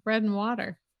like bread and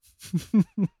water?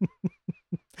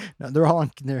 No, they're all on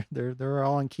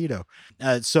keto.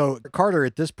 So Carter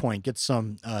at this point gets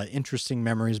some interesting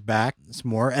memories back.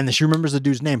 Some more, and she remembers the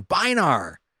dude's name,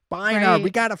 Bynarr. Bynard.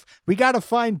 Right. We gotta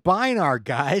find Bynard,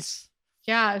 guys.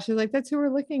 Yeah, she's like, that's who we're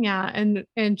looking at.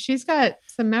 And she's got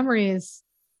some memories.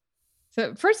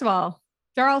 So first of all,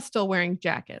 they're all still wearing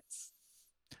jackets.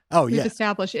 Oh We've yeah.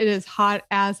 established it is hot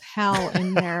as hell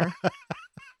in there.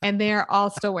 And they are all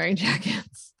still wearing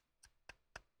jackets.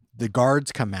 The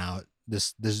guards come out.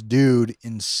 This dude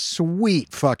in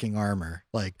sweet fucking armor.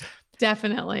 Like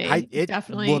Definitely. it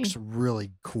definitely looks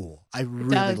really cool. I really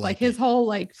does. Like his it. whole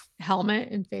like helmet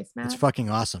and face mask. It's fucking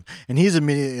awesome. And he's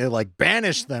immediately like,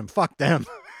 banish them. Fuck them.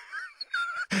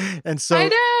 And so I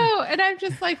know. And I'm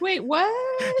just like, wait, what?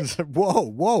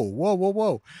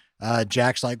 whoa.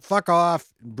 Jack's like, fuck off.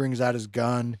 Brings out his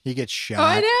gun. He gets Oh, shot.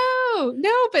 I know.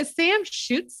 No, but Sam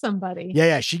shoots somebody.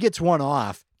 Yeah. She gets one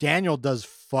off. Daniel does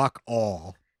fuck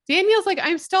all. Daniel's like,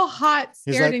 I'm still hot,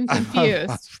 He's scared, like, and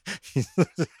confused.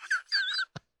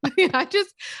 I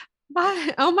just,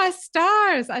 oh my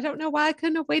stars. I don't know why I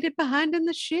couldn't have waited behind in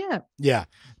the ship. Yeah.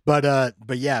 But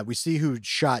yeah, we see who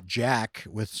shot Jack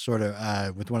with sort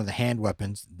of with one of the hand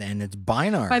weapons, and it's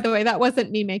Bynard. By the way, that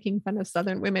wasn't me making fun of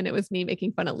Southern women. It was me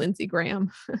making fun of Lindsey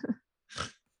Graham.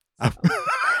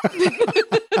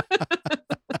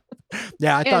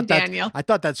 Yeah, Daniel. I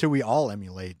thought that's who we all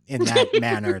emulate in that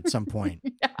manner at some point.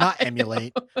 Yeah, Not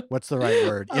emulate. What's the right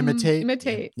word? Imitate.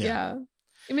 Imitate. Yeah.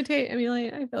 Imitate,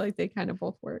 emulate. I feel like they kind of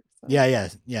both work. So.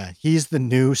 Yeah. He's the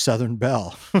new Southern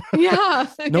Belle. Yeah.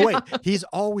 No, yeah. wait. He's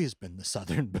always been the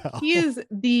Southern Belle. He is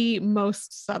the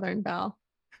most Southern Belle,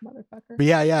 motherfucker. But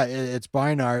yeah, it's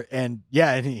Bynard, and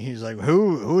he's like,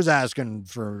 who's asking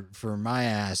for my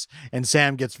ass? And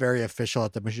Sam gets very official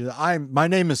at the machine. My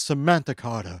name is Samantha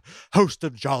Carter, host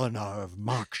of Jolinar of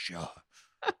Markshire.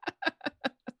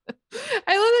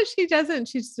 I love that she doesn't.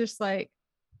 She's just like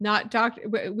not doctor.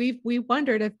 We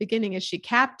wondered at the beginning: is she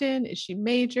captain? Is she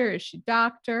major? Is she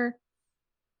doctor?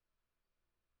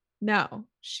 No,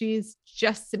 she's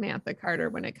just Samantha Carter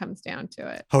when it comes down to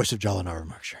it. Host of Jolinar of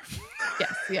Markshire.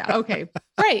 Yes. Yeah. Okay.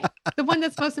 Right. The one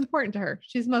that's most important to her.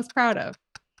 She's most proud of.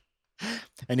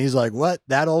 And he's like, what?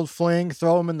 That old fling?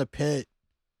 Throw him in the pit.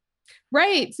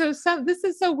 Right. So this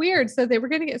is so weird. So they were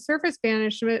going to get surface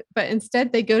banishment, but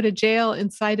instead they go to jail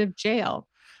inside of jail.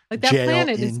 Like that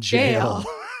planet is jail.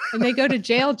 And they go to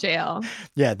jail.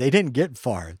 Yeah, they didn't get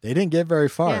far. They didn't get very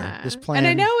far. Yeah. This planet.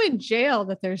 And I know in jail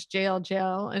that there's jail,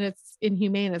 and it's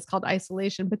inhumane. It's called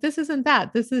isolation, but this isn't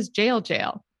that. This is jail.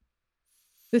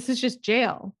 This is just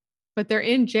jail, but they're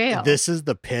in jail. This is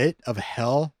the pit of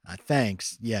hell.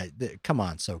 Thanks. Yeah. Come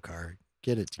on, Sokar.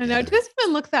 Get it together. I know it doesn't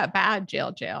even look that bad.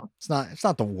 Jail. It's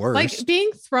not the worst. Like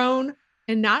being thrown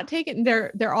and not taken.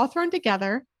 They're all thrown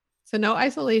together. So no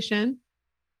isolation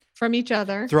from each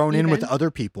other. Thrown in with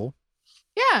other people.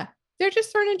 Yeah. They're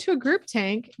just thrown into a group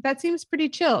tank. That seems pretty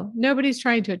chill. Nobody's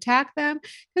trying to attack them.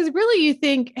 Because really you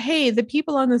think, hey, the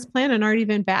people on this planet aren't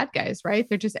even bad guys, right?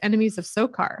 They're just enemies of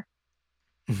Sokar.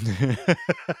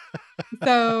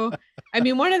 So, I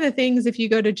mean, one of the things, if you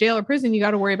go to jail or prison, you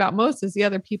got to worry about most is the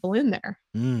other people in there.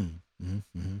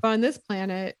 But on this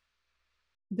planet,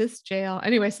 this jail,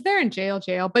 anyway, so they're in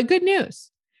jail. But good news.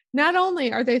 Not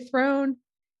only are they thrown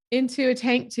into a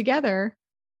tank together,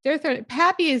 they're thrown.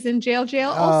 Pappy is in jail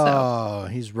also. Oh,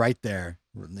 he's right there.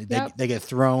 They get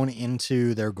thrown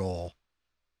into their goal.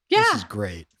 Yeah. This is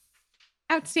great.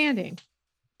 Outstanding.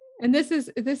 And this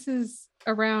is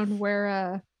around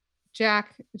where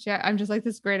Jack, I'm just like,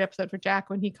 this is a great episode for Jack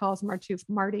when he calls Martouf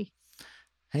Marty.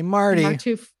 Hey, Marty.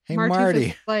 Martouf Marty.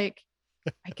 is like,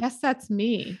 I guess that's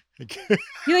me.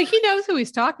 He knows who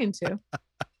he's talking to.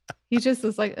 He just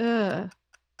is like,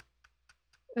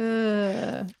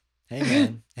 Hey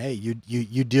man. Hey, you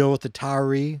deal with the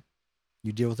Tari.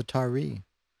 You deal with the Tari.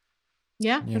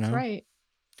 Yeah, that's right.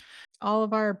 All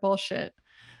of our bullshit.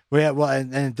 Well, yeah,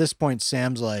 and at this point,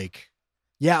 Sam's like,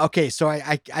 yeah, okay, so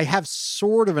I have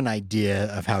sort of an idea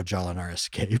of how Jolinar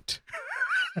escaped.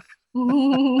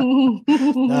 We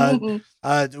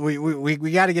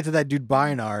got to get to that dude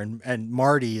Bynard, and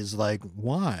Marty is like,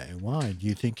 why do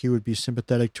you think he would be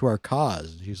sympathetic to our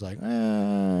cause? He's like,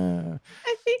 I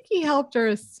think he helped her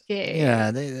escape. Yeah,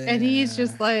 and he's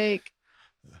just like,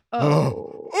 the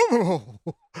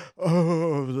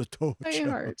torture. My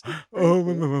heart.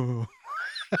 Oh.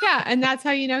 Yeah, and that's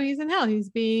how you know he's in hell. He's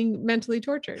being mentally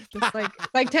tortured, just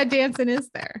like Ted Danson is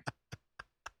there.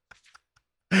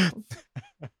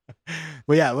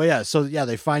 Well, yeah. So yeah,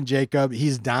 they find Jacob.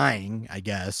 He's dying, I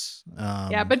guess.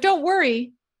 Yeah, but don't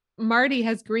worry. Marty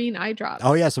has green eye drops.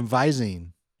 Oh yeah, some Visine.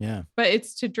 Yeah, but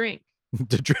it's to drink.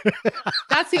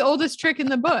 That's the oldest trick in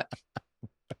the book.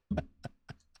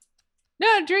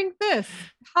 No, drink this.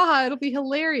 Haha, it'll be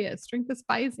hilarious. Drink this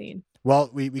Visine.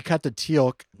 Well, we cut to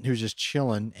Teal'c, who's just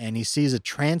chilling, and he sees a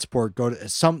transport go to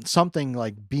something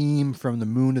like beam from the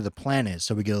moon to the planet.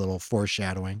 So we get a little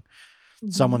foreshadowing.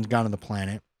 Mhm. Someone's gone to the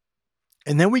planet.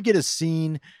 And then we get a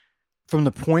scene from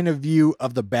the point of view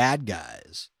of the bad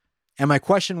guys. And my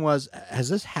question was, has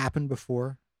this happened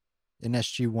before in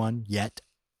SG-1 yet?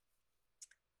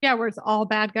 Yeah, where it's all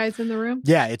bad guys in the room.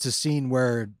 Yeah, it's a scene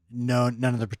where none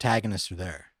of the protagonists are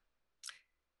there.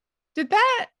 Did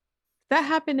that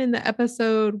happen in the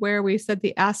episode where we said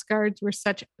the Asgards were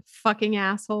such fucking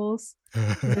assholes?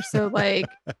 They're so like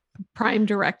Prime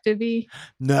Directive-y.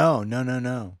 No.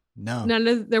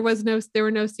 There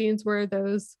were no scenes where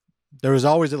those. There was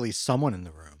always at least someone in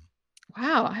the room.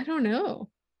 Wow, I don't know.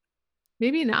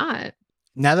 Maybe not.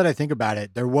 Now that I think about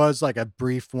it, there was like a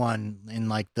brief one in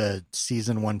like the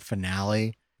season 1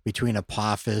 finale between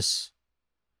Apophis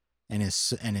and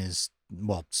his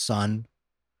son.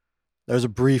 There was a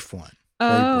brief one.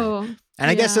 Oh, brief. And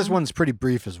I guess yeah. this one's pretty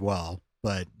brief as well,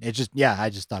 but I just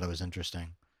thought it was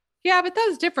interesting. Yeah, but that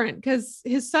was different because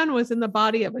his son was in the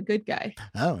body of a good guy.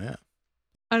 Oh, yeah.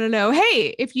 I don't know.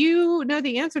 Hey, if you know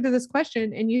the answer to this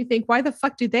question and you think, why the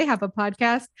fuck do they have a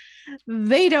podcast?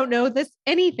 They don't know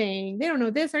anything. They don't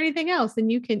know this or anything else. Then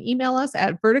you can email us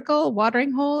at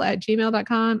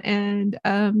verticalwateringHole@gmail.com and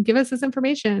give us this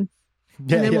information.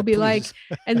 Yeah, and then we'll be please. like,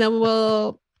 and then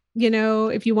we'll,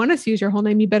 if you want us to use your whole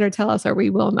name, you better tell us or we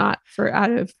will not, for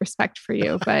out of respect for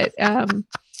you. But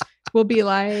we'll be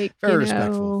like, Very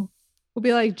respectful. We'll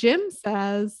be like, Jim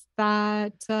says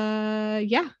that,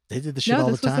 yeah. They did the shit all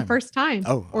the time. This was the first time.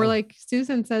 Or like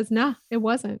Susan says, nah, it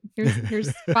wasn't.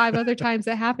 Here's 5 other times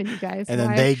it happened, you guys. And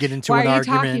then they get into an argument.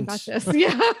 Why are you talking about this?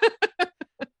 Yeah.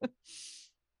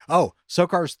 Oh,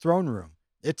 Sokar's throne room.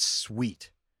 It's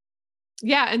sweet.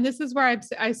 Yeah. And this is where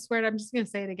I swear, I'm just going to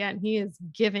say it again. He is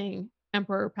giving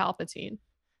Emperor Palpatine.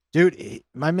 Dude,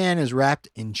 my man is wrapped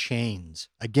in chains.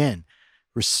 Again,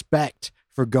 respect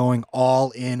for going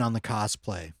all in on the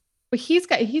cosplay. But he's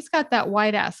got that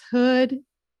white ass hood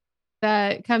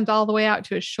that comes all the way out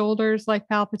to his shoulders like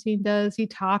Palpatine does. He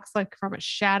talks like from a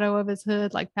shadow of his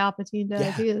hood like Palpatine does.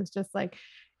 Yeah. He is just like,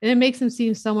 and it makes him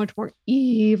seem so much more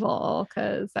evil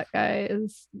because that guy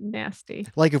is nasty.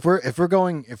 Like if we're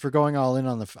going all in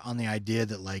on the idea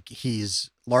that like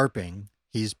he's LARPing,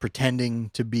 he's pretending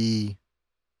to be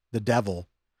the devil.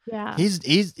 Yeah, he's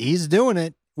doing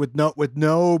it with nobody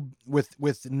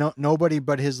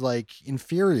but his like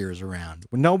inferiors around.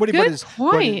 With nobody Good but his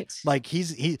point. Like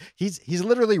he's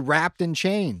literally wrapped in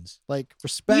chains. Like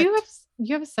respect.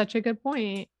 You have such a good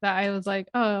point that I was like,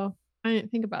 oh, I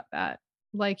didn't think about that.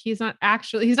 Like he's not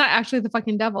actually the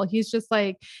fucking devil. He's just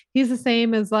like, he's the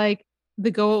same as like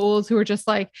the Goa'uls who are just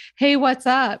like, hey, what's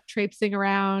up? Traipsing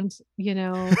around, the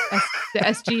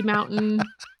SG mountain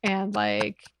and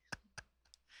like.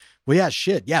 Well, yeah,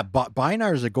 shit. Yeah.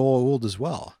 Bainar is a Goa'uld as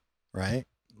well, right?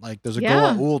 Like there's a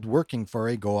Goa'uld working for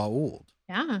a Goa'uld.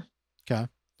 Yeah. Okay.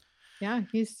 Yeah.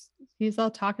 He's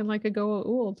all talking like a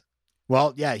Goa'uld.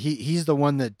 Well, yeah, he's the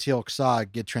one that Teal'c saw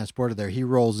get transported there. He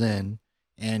rolls in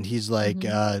and he's like,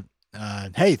 hey,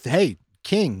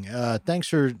 King, thanks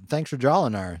for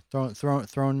Jolinar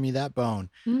throwing me that bone.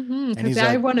 Mm-hmm, and he's like,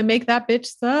 I want to make that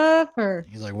bitch suffer.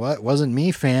 He's like, what? Wasn't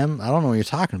me, fam. I don't know what you're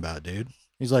talking about, dude.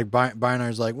 He's like,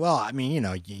 Bainar's like, well, I mean,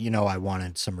 I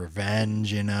wanted some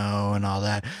revenge, and all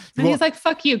that. And he's like,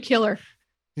 fuck you, killer.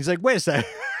 He's like, wait a second.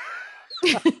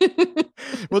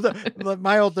 Well,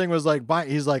 my whole thing was like,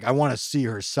 he's like, I want to see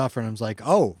her suffer. And I was like,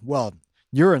 oh, well,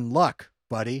 you're in luck,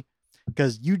 buddy,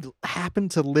 because you happen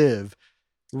to live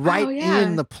right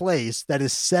in the place that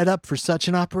is set up for such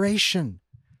an operation.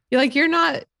 You're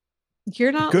not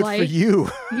good like, for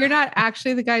you. You're not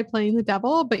actually the guy playing the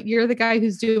devil, but you're the guy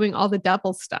who's doing all the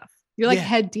devil stuff. You're like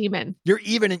head demon. You're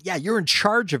you're in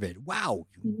charge of it. Wow.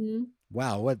 Mm-hmm.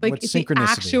 Wow. What synchronicity. The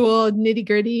actual nitty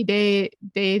gritty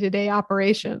day-to-day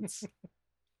operations.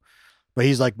 But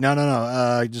he's like,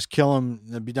 no. Just kill him.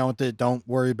 Be done with it. Don't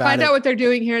worry about it. Find out what they're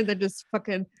doing here. They're just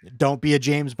fucking. Don't be a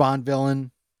James Bond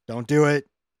villain. Don't do it.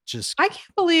 I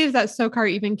can't believe that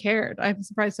Sokar even cared. I'm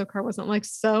surprised Sokar wasn't like,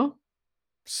 so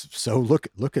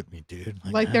look at me, dude.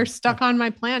 Like they're stuck on my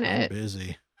planet. I'm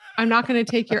busy. I'm not going to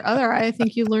take your other eye. I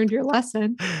think you learned your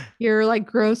lesson. Your like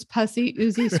gross, pussy,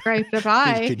 oozy, striped up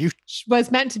eye was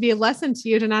meant to be a lesson to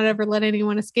you to not ever let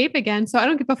anyone escape again. So I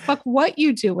don't give a fuck what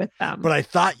you do with them. But I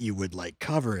thought you would like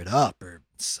cover it up, or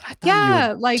I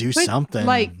thought you would do something.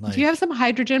 Like, do you have some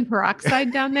hydrogen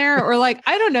peroxide down there? Or like,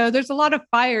 I don't know, there's a lot of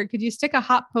fire. Could you stick a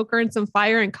hot poker in some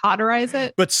fire and cauterize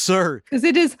it? But sir, because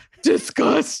it is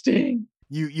disgusting.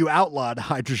 You outlawed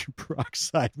hydrogen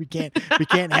peroxide. We can't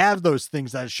have those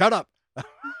things. Shut up.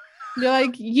 You're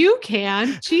like, you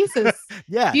can. Jesus.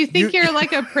 Yeah. Do you think you're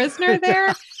like a prisoner there?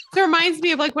 It reminds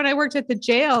me of like when I worked at the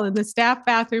jail and the staff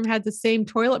bathroom had the same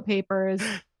toilet paper as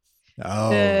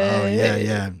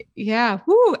yeah. Yeah.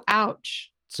 Whoo,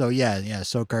 ouch. So yeah.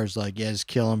 Sokar's like, yeah, just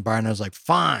kill him. Barno's like,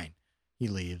 fine. He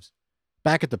leaves.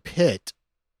 Back at the pit,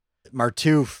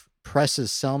 Martouf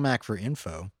presses Selmak for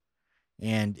info.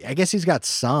 And I guess he's got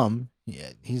some.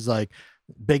 Yeah, he's like,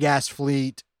 big ass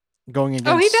fleet going against.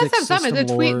 Oh, he does six have some.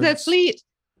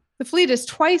 The fleet is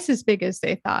twice as big as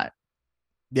they thought.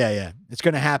 Yeah. It's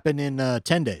going to happen in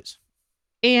 10 days.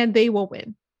 And they will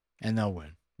win. And they'll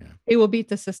win. Yeah. They will beat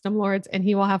the system lords and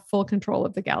he will have full control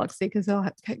of the galaxy because they'll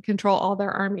have to control all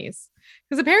their armies.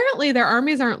 Because apparently their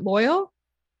armies aren't loyal.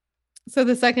 So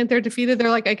the second they're defeated, they're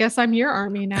like, I guess I'm your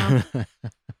army now.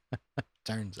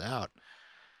 Turns out.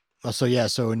 Well, so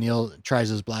O'Neill tries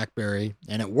his BlackBerry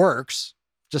and it works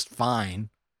just fine.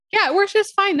 Yeah, it works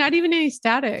just fine. Not even any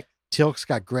static. Teal'c's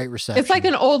got great reception. It's like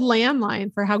an old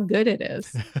landline for how good it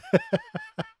is.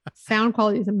 Sound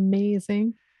quality is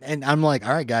amazing. And I'm like,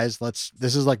 all right, guys,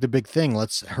 this is like the big thing.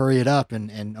 Let's hurry it up.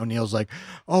 And O'Neill's like,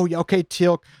 oh, yeah, okay,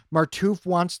 Teal'c, Martouf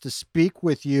wants to speak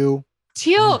with you.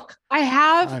 Teal'c,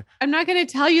 I'm not going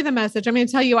to tell you the message. I'm going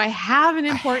to tell you I have an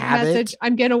important message.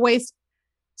 I'm going to waste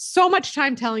so much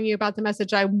time telling you about the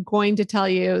message. I'm going to tell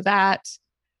you that,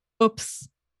 oops.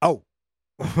 Oh,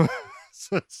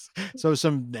 so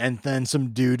then some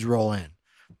dudes roll in.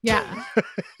 Yeah.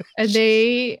 And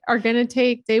they are going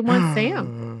to they want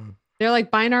Sam. They're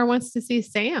like, Bynarr wants to see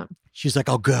Sam. She's like,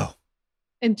 I'll go.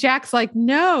 And Jack's like,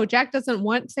 no, Jack doesn't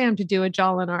want Sam to do a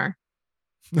Jolinar.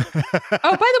 Oh,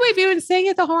 by the way, we've been saying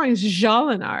it the whole wrong. It's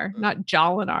Jolinar, not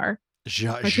Jolinar. She's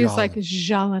like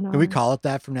Jolinar. Can we call it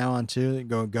that from now on too?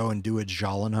 Go and do a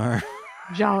Jolinar.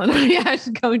 Jolinar, yeah,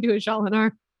 just go and do a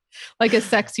Jolinar, like a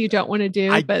sex you don't want to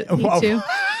do, but need to,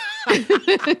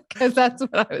 because that's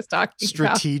what I was talking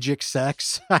Strategic about.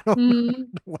 Sex. I don't know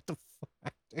what the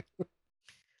fuck. Dude.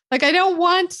 Like I don't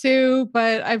want to,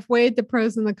 but I've weighed the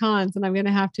pros and the cons, and I'm going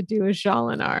to have to do a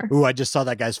Jolinar. Ooh, I just saw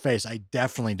that guy's face. I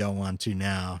definitely don't want to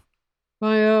now.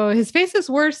 Oh, his face is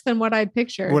worse than what I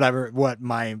pictured. Whatever. What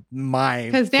my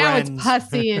because now it's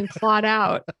pussy and clawed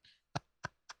out.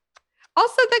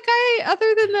 Also, the guy,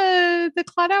 other than the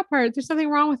clawed out part, there's something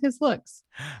wrong with his looks.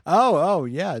 Oh,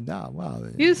 yeah. No, well,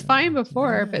 he was fine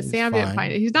before, but Sam didn't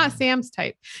find it. He's not Sam's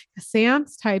type.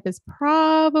 Sam's type is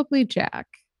probably Jack.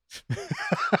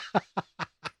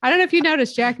 I don't know if you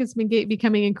noticed, Jack has been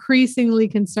becoming increasingly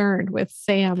concerned with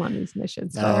Sam on these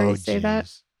missions. Did I already say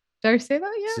that? Did I say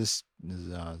that yet? Is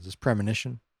this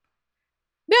premonition?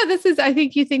 No, I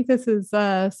think you think this is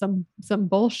some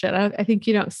bullshit. I think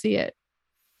you don't see it.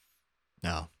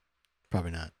 No,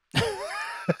 probably not.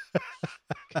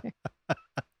 Okay.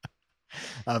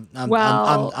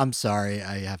 I'm sorry.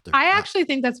 I have to. I actually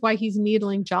think that's why he's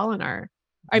needling Jolinar.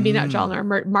 I mean, not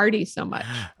Jolinar, Marty so much.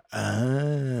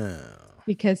 Oh.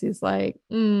 Because he's like,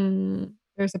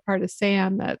 there's a part of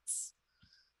Sam that's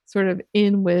sort of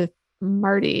in with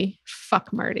Marty.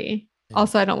 Fuck Marty. Yeah.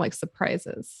 Also, I don't like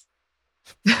surprises.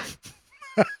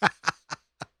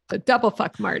 The double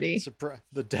fuck Marty.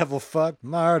 The devil fuck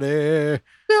Marty.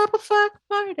 Double fuck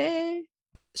Marty.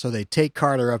 So they take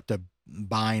Carter up to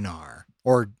Bynarr,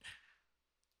 or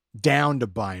down to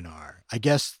Bynarr. I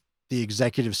guess the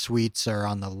executive suites are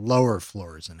on the lower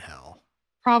floors in hell.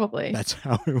 Probably. That's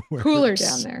how it works. Cooler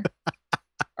down there.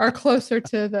 Or closer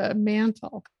to the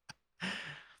mantle.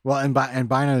 Well, and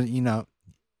Bynarr,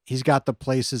 he's got the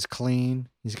places clean.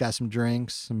 He's got some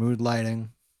drinks, some mood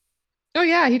lighting. Oh,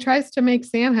 yeah. He tries to make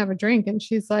Sam have a drink, and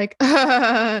she's like,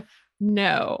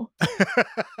 no.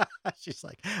 She's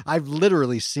like, I've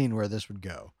literally seen where this would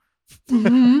go.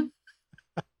 Mm-hmm.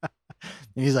 And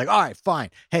he's like, all right, fine.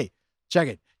 Hey, check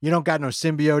it. You don't got no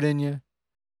symbiote in you.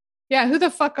 Yeah. Who the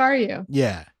fuck are you?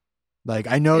 Yeah. Like,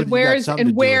 I know. Where is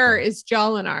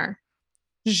Jolinar?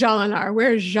 Jolinar.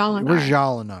 Where's Jolinar? Where's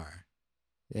Jolinar?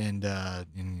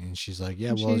 And she's like,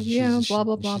 yeah, well, she's blah,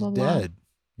 blah, blah, she's blah, dead.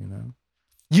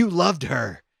 You loved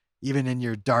her, even in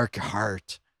your dark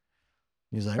heart.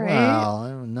 He's like, right?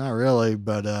 Well, not really,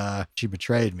 but she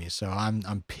betrayed me, so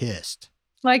I'm pissed.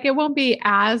 Like, it won't be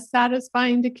as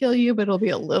satisfying to kill you, but it'll be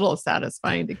a little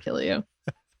satisfying to kill you.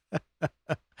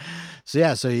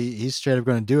 So he's straight up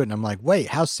going to do it, and I'm like, wait,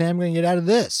 how's Sam going to get out of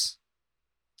this?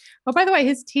 Oh, by the way,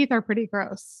 his teeth are pretty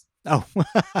gross. Oh.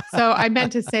 So I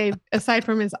meant to say, aside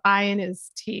from his eye and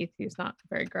his teeth, he's not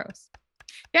very gross.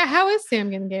 Yeah, how is Sam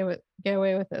going to get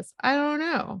away with this? I don't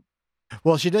know.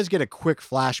 Well, she does get a quick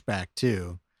flashback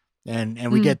too,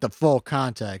 and we get the full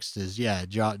context. Is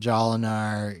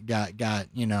Jolinar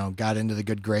got into the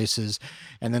good graces,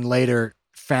 and then later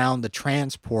found the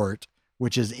transport,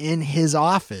 which is in his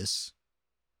office.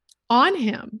 On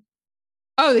him.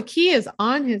 Oh, the key is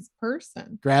on his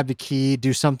person. Grab the key,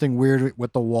 do something weird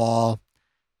with the wall,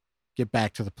 get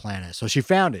back to the planet. So she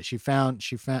found it. She found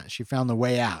the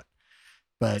way out.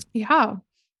 But yeah,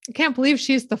 I can't believe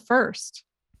she's the first.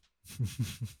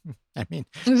 I mean,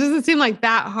 it doesn't seem like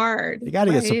that hard. You got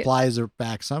to get supplies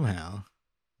back somehow.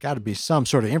 Got to be some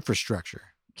sort of infrastructure.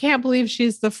 Can't believe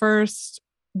she's the first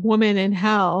woman in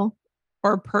hell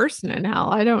or person in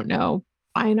hell. I don't know.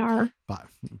 Bynarr.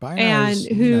 And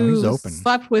who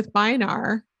slept with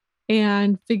Bynarr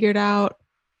and figured out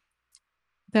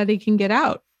that he can get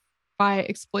out by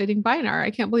exploiting Bynarr.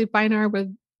 I can't believe Bynarr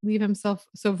would leave himself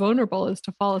so vulnerable as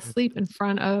to fall asleep in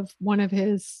front of one of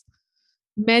his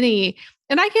many.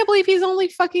 And I can't believe he's only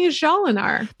fucking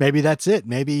Jolinar. Maybe that's it.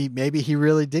 Maybe he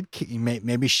really did.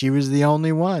 Maybe she was the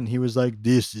only one. He was like,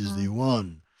 this is the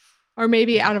one. Or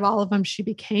maybe out of all of them, she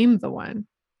became the one.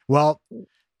 Well,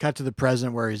 cut to the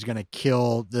present where he's going to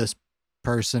kill this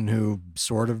person who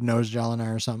sort of knows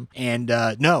Jolinar or something. And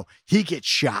no, he gets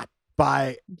shot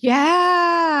by...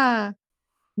 Yeah.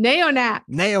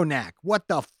 Naonak. What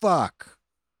the fuck?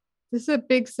 This is a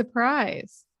big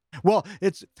surprise. Well,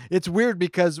 it's weird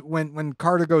because when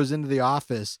Carter goes into the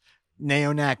office,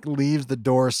 Naonak leaves the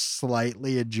door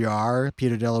slightly ajar.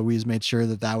 Peter DeLuise made sure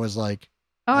that was like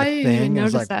I didn't even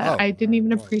notice that. I didn't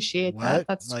even appreciate that.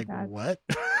 That's like bad. What?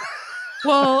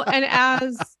 Well, and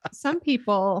as some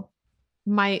people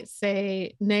might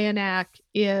say, Naonak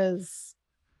is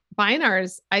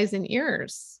Bynarr's eyes and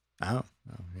ears. Oh,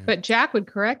 yeah. But Jack would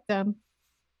correct them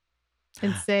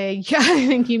and say, yeah, I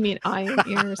think you mean eye and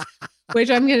ears,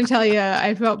 which I'm going to tell you,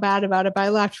 I felt bad about it, but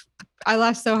I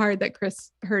laughed so hard that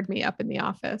Chris heard me up in the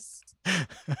office.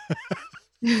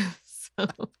 So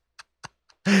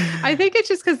I think it's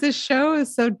just because this show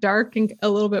is so dark and a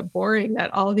little bit boring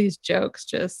that all these jokes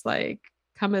just like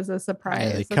come as a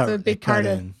surprise. Yeah, it's a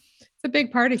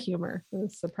big part of humor, the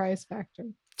surprise factor.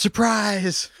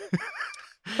 Surprise.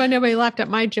 But nobody laughed at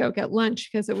my joke at lunch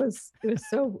because it was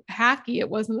so hacky. It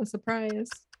wasn't a surprise.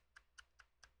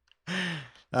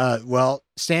 Well,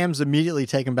 Sam's immediately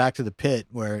taken back to the pit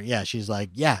where, she's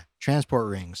like, transport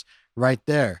rings right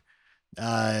there.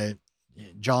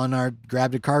 Jolinar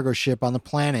grabbed a cargo ship on the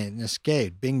planet and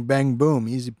escaped. Bing, bang, boom,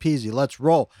 easy peasy. Let's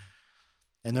roll.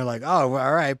 And they're like, oh,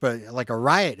 all right. But like a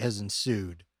riot has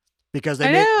ensued because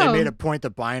they made a point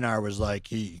that Bynarr was like,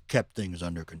 he kept things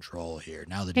under control here.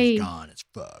 Now that he's gone, it's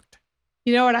fucked.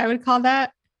 You know what I would call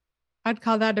that? I'd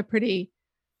call that a pretty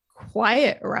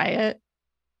quiet riot.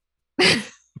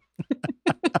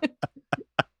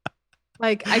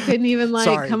 Like I couldn't even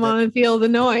come on and feel the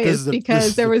noise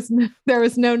because there was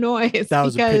no noise. That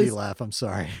was a pity laugh. I'm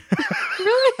sorry.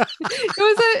 Really?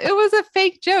 It was a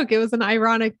fake joke. It was an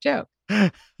ironic joke.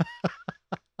 I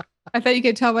thought you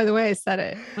could tell by the way I said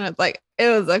it. And I was like, it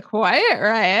was a quiet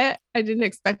riot. I didn't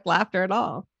expect laughter at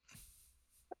all.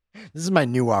 This is my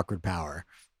new awkward power.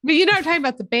 But you know I'm talking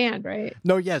about the band, right?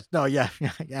 No, yes. No, yeah.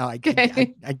 I get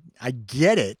it.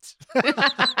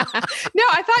 No,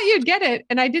 I thought you'd get it.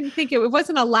 And I didn't think it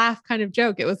wasn't a laugh kind of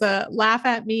joke. It was a laugh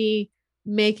at me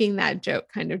making that joke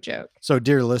kind of joke. So,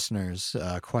 dear listeners,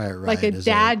 Quiet Riot like a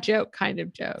dad joke kind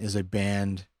of joke. Is a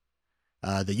band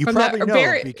that you probably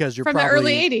know because you're from probably the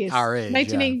early 80s. Our age. Like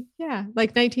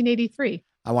 1983.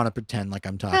 I want to pretend like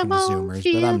I'm talking to Zoomers,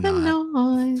 but I'm not.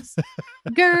 Noise.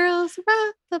 Girls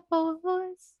rock the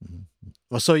boys.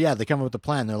 Well, so they come up with a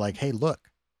plan. They're like, hey, look,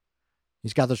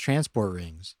 he's got those transport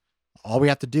rings. All we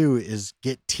have to do is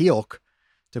get Teal'c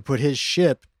to put his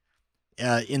ship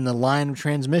in the line of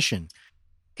transmission.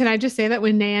 Can I just say that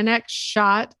when Naonak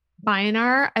shot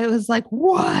Bynarr, I was like,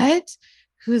 what?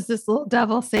 Who's this little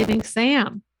devil saving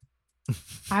Sam?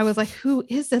 I was like, who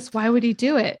is this? Why would he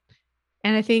do it?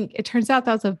 And I think it turns out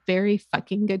that was a very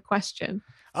fucking good question.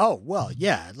 Oh, well,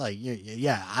 yeah. Like,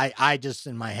 I just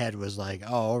in my head was like,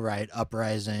 oh, all right,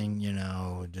 uprising,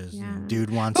 dude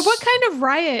wants. But what kind of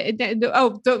riot?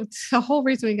 Oh, the whole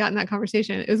reason we got in that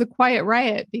conversation, it was a quiet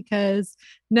riot because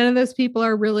none of those people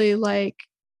are really like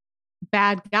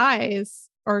bad guys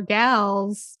or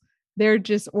gals. They're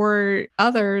just, or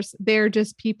others, they're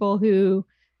just people who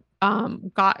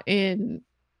got in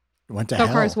went to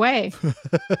Sokar's hell. way.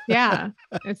 Yeah.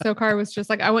 And Sokar was just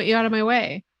like, I want you out of my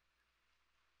way.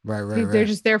 Right. They're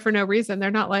just there for no reason. They're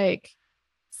not like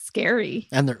scary.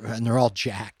 And they're all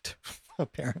jacked,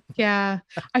 apparently. Yeah.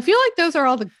 I feel like those are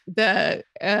all the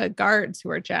guards who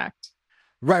are jacked.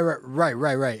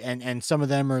 Right. And some of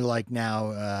them are like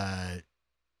now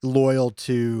loyal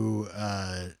to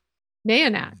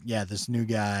Naonak. Yeah, this new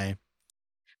guy.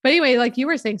 But anyway, like you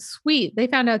were saying, sweet. They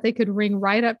found out they could ring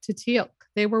right up to Teal'c.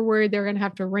 They were worried they were going to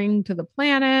have to ring to the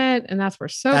planet, and that's where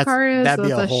Sokar is. That'd So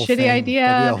be it's a a whole shitty thing. idea.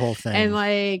 That'd be a whole thing. And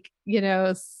like,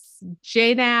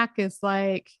 JMac is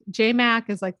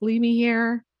like, leave me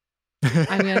here.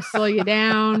 I'm going to slow you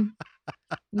down.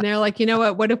 And they're like, you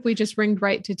know what if we just ringed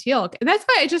right to Teal'c? And that's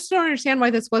why I just don't understand why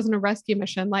this wasn't a rescue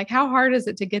mission. Like, how hard is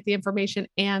it to get the information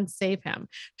and save him?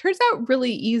 Turns out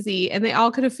really easy. And they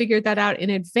all could have figured that out in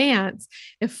advance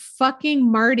if fucking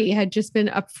Marty had just been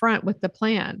upfront with the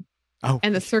plan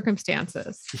and the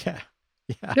circumstances. Yeah.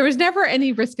 There was never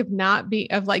any risk of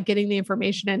getting the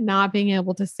information and not being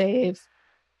able to save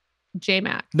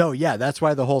JMac. No, yeah, that's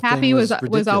why the whole Happy thing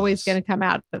was always going to come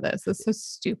out of this. It's so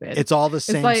stupid. It's all the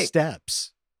same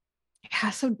steps. Yeah,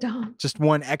 so dumb. Just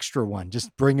one extra one.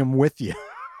 Just bring them with you.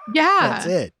 Yeah. That's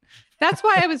it. That's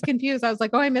why I was confused. I was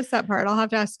like, I missed that part. I'll have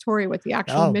to ask Tori what the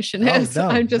actual mission is. No,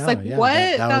 I'm just yeah,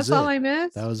 what? That's all I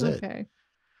missed? That was it. Okay.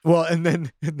 Well,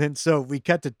 and then so we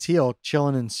cut to Teal'c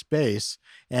chilling in space,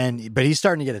 but he's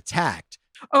starting to get attacked.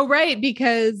 Oh, right.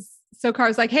 Because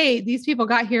Sokar's like, hey, these people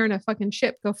got here in a fucking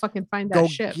ship. Go fucking find that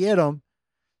ship. Go get them.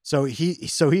 So he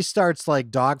starts like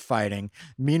dogfighting.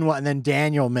 Meanwhile, and then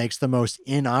Daniel makes the most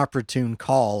inopportune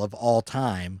call of all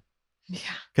time. Yeah.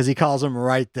 Because he calls him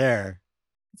right there.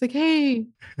 It's like, hey,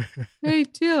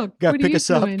 Teal'c, gotta what pick are you us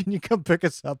up. doing? Can you come pick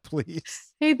us up,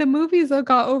 please? Hey, the movies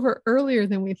got over earlier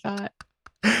than we thought.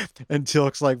 And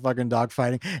Teal'c's like fucking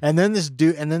dogfighting. And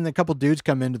then a couple dudes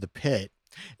come into the pit.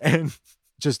 And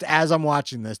just as I'm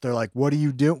watching this, they're like, what are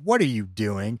you doing? What are you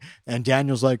doing? And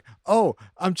Daniel's like, oh,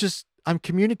 I'm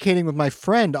communicating with my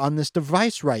friend on this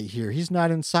device right here. He's not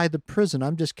inside the prison.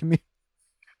 I'm just communicating.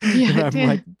 Yeah, and I'm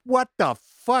like, what the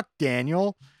fuck,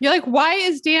 Daniel? You're like, why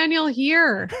is Daniel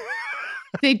here?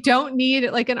 They don't need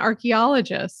like an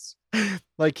archaeologist.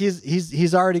 Like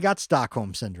he's already got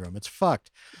Stockholm syndrome. It's fucked.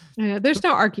 There's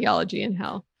no archaeology in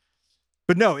hell.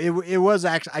 But no, it was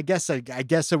actually, I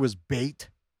guess it was bait,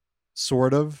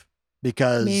 sort of,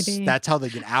 because that's how they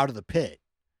get out of the pit.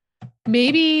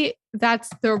 Maybe that's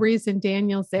the reason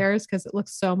Daniel's there, is because it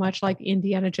looks so much like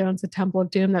Indiana Jones, the Temple of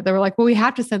Doom, that they were like, well, we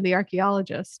have to send the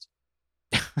archaeologist.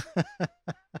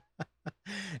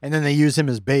 And then they use him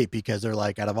as bait because they're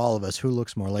like, out of all of us, who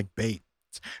looks more like bait?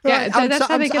 Yeah, that's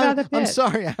how they get out of the pit. I'm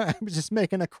sorry. I was just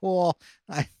making a call.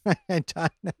 I'm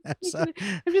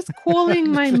just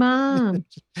calling my mom.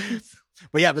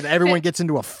 But everyone gets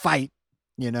into a fight,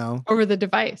 over the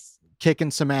device,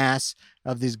 kicking some ass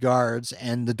of these guards,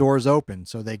 and the doors open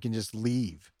so they can just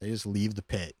leave. They just leave the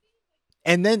pit.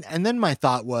 And then my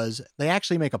thought was, they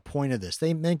actually make a point of this.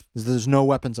 There's no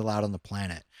weapons allowed on the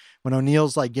planet. When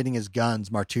O'Neill's like getting his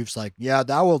guns, Martouf's like, yeah,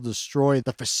 that will destroy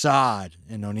the facade.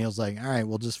 And O'Neill's like, all right,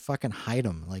 we'll just fucking hide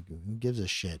them. Like, who gives a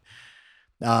shit?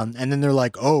 And then they're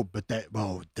like, oh, but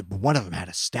one of them had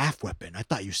a staff weapon. I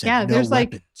thought you said no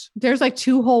weapons. There's like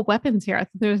 2 whole weapons here. I thought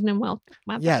there was no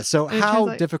weapons. Yeah. So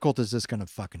how difficult is this going to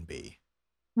fucking be?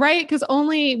 Right, because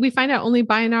we find out only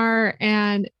Bynnar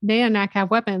and Naonak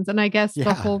have weapons. And I guess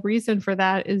the whole reason for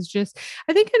that is just,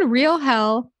 I think in real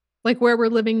hell, like where we're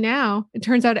living now, it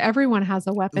turns out everyone has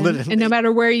a weapon. Literally. And no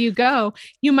matter where you go,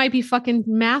 you might be fucking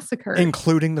massacred.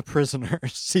 Including the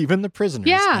prisoners. Even the prisoners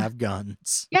have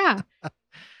guns. Yeah.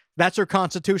 That's her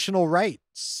constitutional right,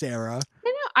 Sarah. I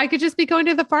know. I could just be going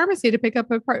to the pharmacy to pick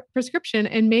up a prescription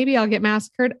and maybe I'll get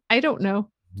massacred. I don't know.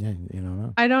 Yeah, you don't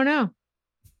know. I don't know.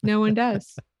 No one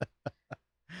does.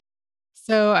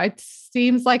 So it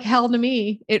seems like hell to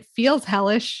me. It feels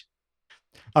hellish.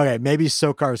 Okay, maybe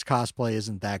Sokar's cosplay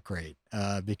isn't that great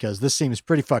because this seems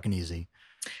pretty fucking easy.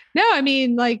 No, I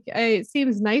mean, like, it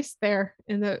seems nice there.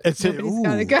 It's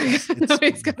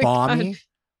balmy.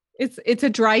 It's a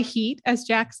dry heat, as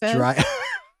Jack says. Dry.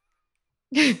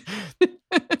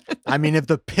 I mean, if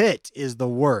the pit is the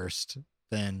worst,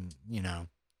 then, And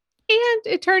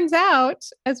it turns out,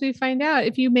 as we find out,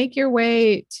 if you make your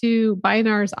way to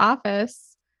Bynar's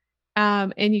office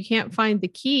and you can't find the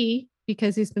key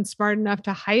because he's been smart enough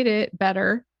to hide it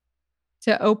better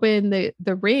to open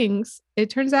the rings, it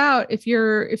turns out if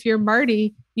you're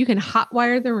Marty, you can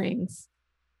hotwire the rings.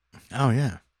 Oh,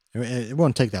 yeah. It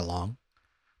won't take that long.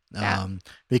 Yeah.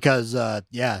 Because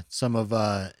some of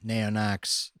Naonak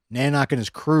and his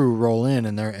crew roll in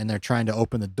and they're trying to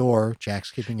open the door.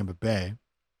 Jack's keeping him at bay.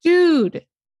 Dude,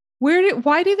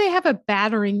 why do they have a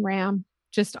battering ram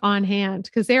just on hand?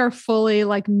 Because they are fully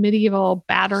like medieval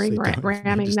ramming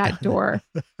that door.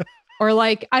 Or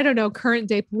like, I don't know, current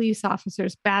day police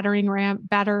officers battering ramming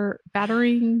that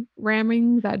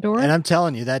door. And I'm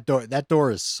telling you, that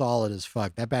door is solid as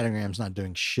fuck. That battering ram's not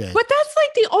doing shit. But that's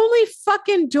like the only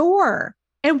fucking door.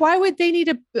 And why would they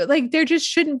need there just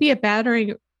shouldn't be a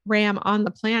battering ram on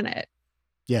the planet.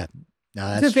 Yeah.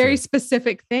 No, It's that's a very true.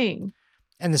 specific thing.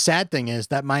 And the sad thing is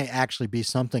that might actually be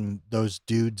something those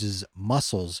dudes'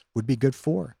 muscles would be good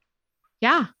for.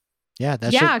 Yeah. Yeah,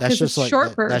 that's Yeah, that's because just it's like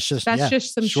short bursts. that's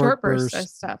just some short bursts of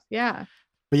stuff. Yeah.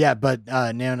 But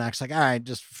Neonac's like, all right,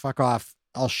 just fuck off.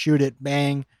 I'll shoot it,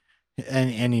 bang,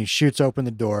 and he shoots open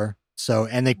the door. So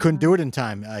and they couldn't do it in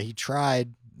time. He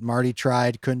tried. Marty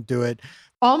tried, couldn't do it.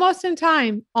 Almost in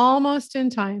time. Almost in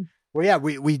time. Well, yeah,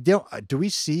 we don't. Do we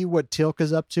see what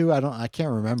Tilka's up to? I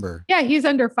can't remember. Yeah, he's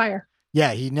under fire.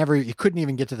 Yeah, he couldn't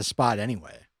even get to the spot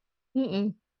anyway.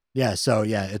 Mm-mm. Yeah, so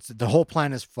yeah, it's the whole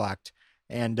plan is fucked.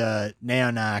 And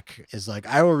Neonac is like,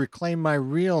 I will reclaim my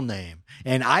real name.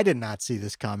 And I did not see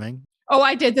this coming. Oh,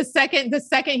 I did. The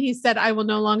second he said, I will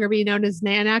no longer be known as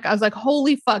Nanak, I was like,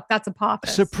 holy fuck, that's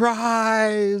Apophis.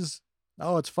 Surprise.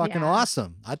 Oh, it's fucking Yeah.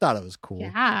 awesome. I thought it was cool.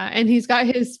 Yeah. And he's got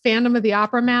his Phantom of the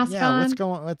Opera mask Yeah, on. what's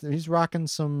going on? He's rocking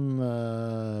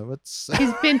some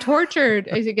He's been tortured.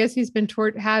 I guess he's been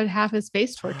had half his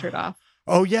face tortured off.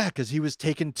 Oh yeah, because he was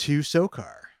taken to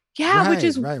Sokar. Yeah, which Right,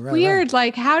 is right. weird.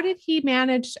 Like, how did he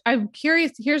manage? I'm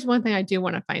curious. Here's one thing I do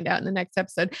want to find out in the next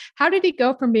episode. How did he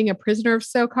go from being a prisoner of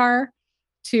Sokar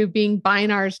to being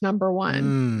Bynar's number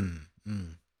one?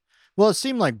 Well, it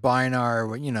seemed like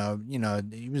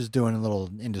Bynar, he was doing a little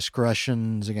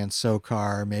indiscretions against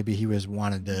Sokar. Maybe he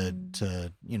wanted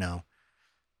to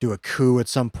do a coup at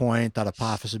some point. Thought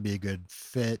Apophis would be a good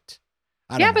fit.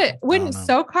 But wouldn't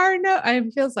Sokar know?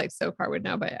 It feels like Sokar would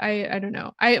know, but I don't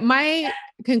know. My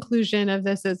conclusion of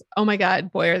this is, oh my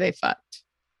God, boy, are they fucked.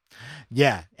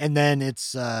 Yeah. And then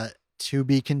it's to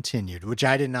be continued, which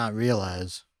I did not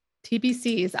realize.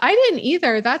 TBCs. I didn't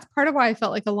either. That's part of why I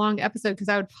felt like a long episode, because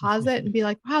I would pause it and be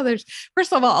like, wow, there's,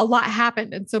 first of all, a lot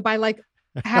happened. And so by like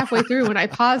halfway through when I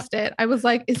paused it, I was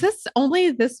like, is this only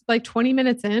this like 20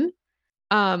 minutes in?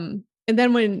 And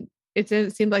then when it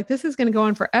seemed like this is going to go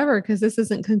on forever because this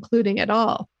isn't concluding at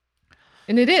all.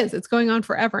 And it is. It's going on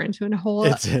forever into a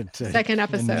whole second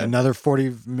episode. Another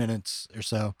 40 minutes or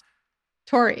so.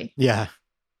 Tori. Yeah.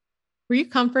 Were you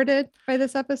comforted by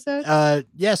this episode?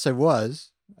 Yes, I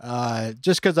was.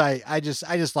 Just because I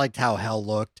just liked how Hell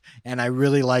looked, and I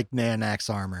really liked Neonac's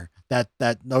armor.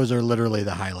 Those are literally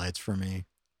the highlights for me.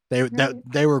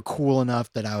 They were cool enough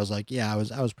that I was like, yeah, I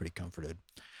was pretty comforted.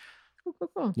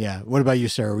 Cool. Yeah. What about you,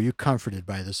 Sarah? Were you comforted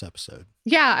by this episode?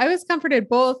 Yeah, I was comforted.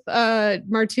 Both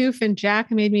Martouf and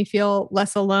Jack made me feel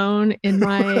less alone in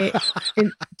my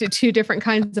in two different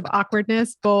kinds of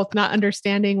awkwardness, both not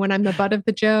understanding when I'm the butt of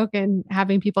the joke and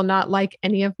having people not like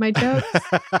any of my jokes.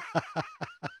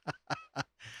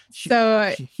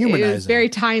 So it was very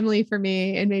timely for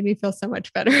me and made me feel so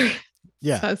much better.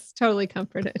 Yeah. So I was totally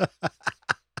comforted.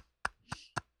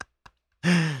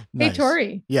 Nice. Hey,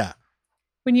 Tori. Yeah.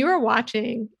 When you were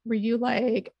watching, were you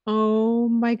like, oh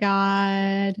my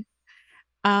God,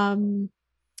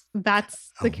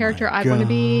 that's the character I want to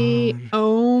be?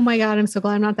 Oh my God, I'm so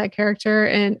glad I'm not that character.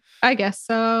 And I guess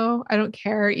so. I don't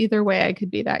care. Either way, I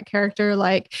could be that character.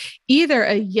 Like either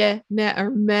a yeah, nah, or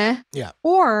meh. Yeah.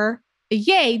 Or a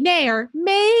yay, nay, or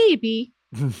maybe.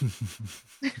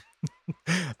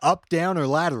 Up, down, or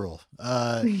lateral. No,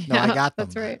 I got them.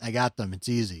 That's right. I got them. It's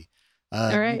easy.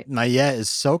 All right. My yeah is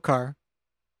Sokar.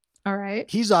 All right.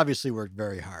 He's obviously worked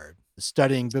very hard,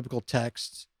 studying biblical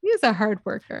texts. He's a hard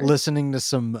worker. Listening to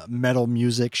some metal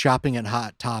music, shopping at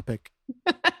Hot Topic.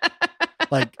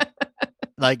 like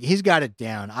he's got it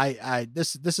down.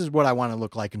 This is what I want to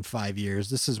look like in 5 years.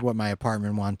 This is what my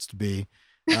apartment wants to be.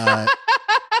 Okay.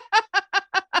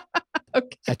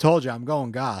 I told you I'm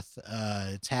going goth.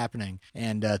 It's happening,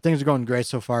 and things are going great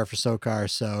so far for Sokar.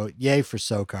 So yay for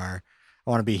Sokar. I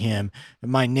want to be him.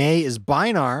 And my nay is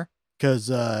Bynar, because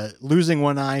losing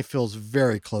one eye feels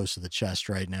very close to the chest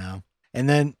right now. And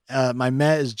then my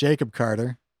meh is Jacob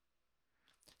Carter.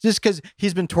 Just because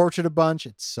he's been tortured a bunch,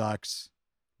 it sucks.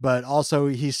 But also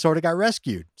he sort of got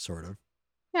rescued, sort of.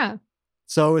 Yeah.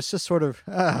 So it's just sort of.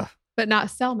 But not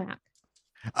Selmac.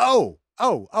 Oh,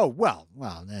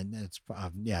 well, then it's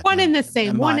yeah. One in the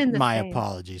same. My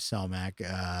apologies, Selmac.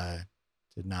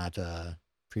 Did not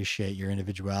appreciate your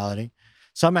individuality.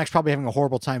 Selmac's probably having a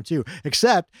horrible time too,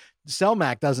 except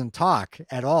Selmac doesn't talk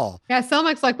at all. Yeah,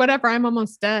 Selmac's like, whatever, I'm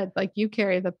almost dead. Like you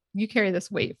carry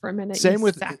this weight for a minute. Same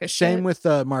with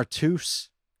Martouf's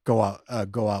go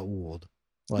out wold.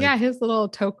 Like, yeah, his little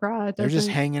Tok'ra. They're just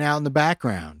hanging out in the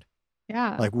background.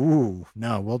 Yeah. Like, ooh,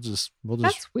 no, we'll just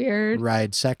That's weird.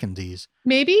 Ride secondies.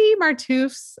 Maybe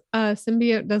Martouf's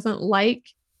symbiote doesn't like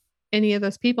any of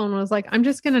those people and was like, I'm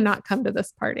just gonna not come to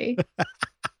this party.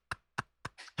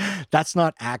 That's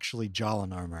not actually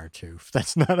Jolinar Martouf.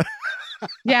 That's not.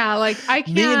 Yeah, like I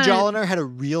can't. Me and Jolinar had a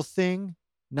real thing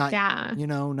not Yeah.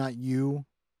 not you.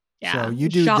 Yeah. So you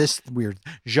do this weird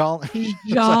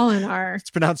Jolinar.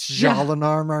 It's pronounced Ja-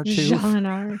 Jolinar too.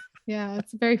 Jolinar. Yeah,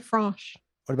 it's very French.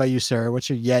 What about you, Sarah? What's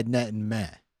your yed, net, and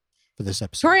meh for this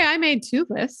episode? Tori, I made 2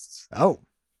 lists. Oh.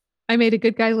 I made a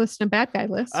good guy list and a bad guy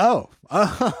list. Oh.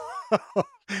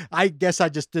 I guess I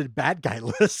just did bad guy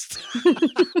list.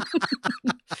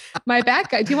 My bad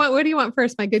guy. What do you want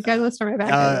first? My good guy list or my bad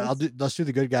guy list? Let's do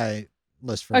the good guy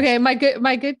list first. Okay, my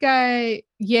good guy,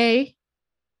 yay,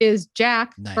 is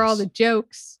Jack for all Nice. the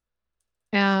jokes.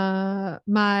 My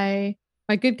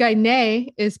good guy,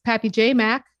 nay, is Pappy J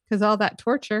Mac because all that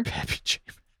torture. Pappy J.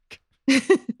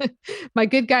 My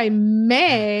good guy,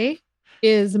 May,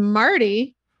 is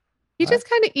Marty. He just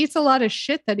kind of eats a lot of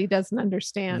shit that he doesn't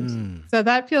understand. So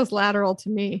that feels lateral to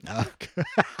me. Okay.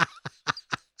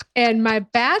 And my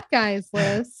bad guys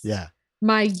list, Yeah.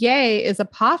 my yay is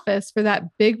Apophis for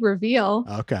that big reveal.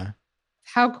 Okay.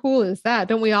 How cool is that?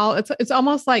 Don't we all? It's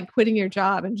almost like quitting your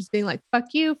job and just being like, fuck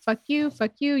you, fuck you,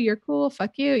 fuck you. You're cool.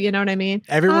 Fuck you. You know what I mean?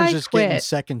 Everyone's I just quit. getting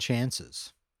second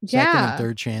chances. Second Yeah. and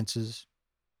third chances.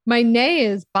 My nay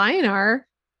is Bainar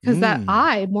because that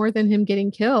eye more than him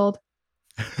getting killed.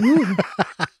 Ooh.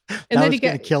 And then then he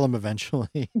going to got- kill him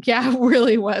eventually. Yeah, it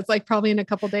really was. Like probably in a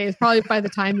couple days, probably by the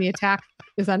time the attack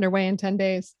is underway in 10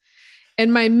 days.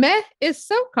 And my meh is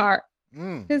Sokar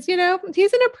because,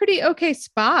 he's in a pretty okay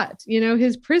spot.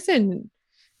 His prison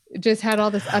just had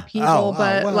all this upheaval,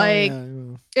 but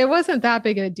it wasn't that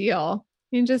big of a deal.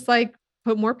 You can just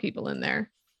put more people in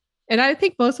there. And I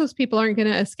think most of those people aren't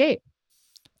going to escape.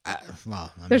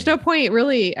 There's no point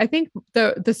really. I think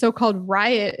the so-called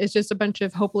riot is just a bunch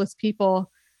of hopeless people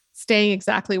staying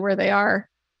exactly where they are.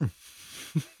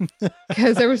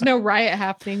 Because there was no riot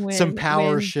happening when some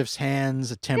power shifts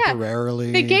hands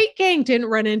temporarily. The Gate Gang didn't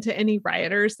run into any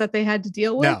rioters that they had to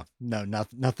deal with. No,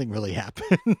 nothing really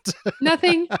happened.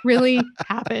 Nothing really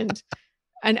happened.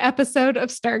 An episode of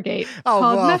Stargate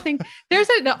called Nothing. There's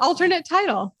an alternate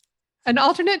title. An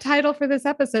alternate title for this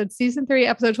episode, season 3,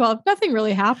 episode 12. Nothing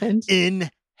really happened.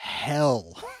 In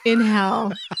hell. In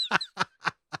hell.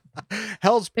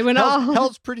 Hell's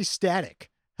pretty static.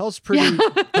 Hell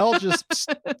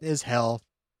just is hell.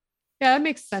 Yeah, that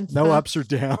makes sense. No ups or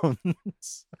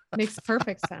downs. Makes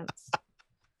perfect sense.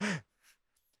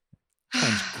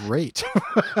 Sounds great.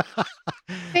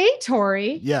 Hey,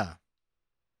 Tori. Yeah.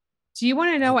 Do you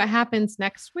want to know what happens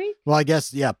next week? Well, I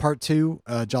guess, part 2,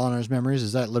 Jolinar's Memories.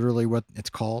 Is that literally what it's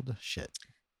called? Shit.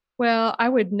 Well, I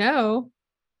would know.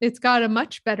 It's got a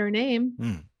much better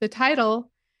name. The title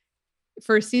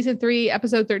for season 3,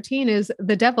 episode 13 is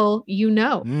The Devil You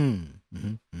Know.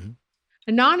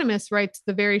 Anonymous writes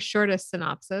the very shortest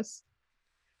synopsis.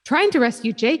 Trying to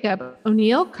rescue Jacob,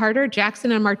 O'Neill, Carter,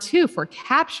 Jackson, and Martouf were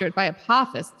captured by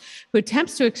Apophis, who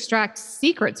attempts to extract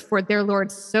secrets for their lord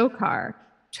Sokar.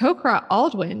 Tok'ra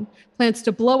Aldwin plans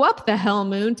to blow up the Hell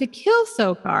Moon to kill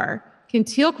Sokar. Can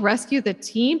Teal'c rescue the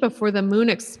team before the moon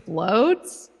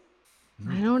explodes?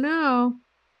 I don't know.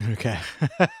 Okay.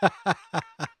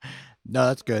 No,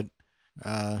 that's good.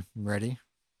 Ready?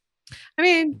 I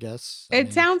mean, I guess.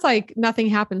 It sounds like Nothing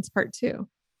Happens Part 2.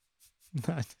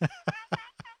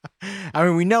 I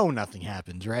mean, we know nothing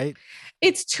happens, right?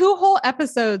 It's 2 whole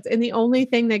episodes, and the only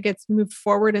thing that gets moved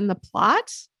forward in the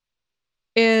plot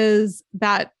is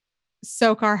that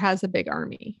Sokar has a big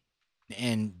army.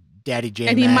 And Daddy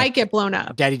J-Mac. And he might get blown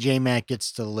up. Daddy J-Mac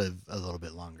gets to live a little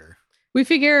bit longer. We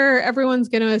figure everyone's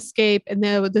going to escape, and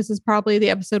then this is probably the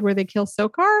episode where they kill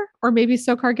Sokar, or maybe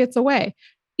Sokar gets away.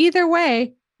 Either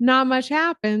way, not much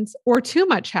happens, or too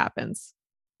much happens.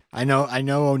 I know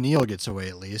O'Neill gets away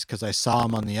at least because I saw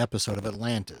him on the episode of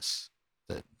Atlantis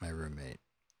that my roommate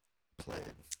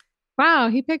played. Wow,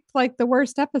 he picked the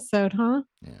worst episode, huh?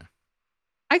 Yeah.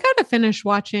 I got to finish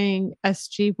watching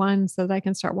SG-1 so that I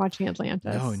can start watching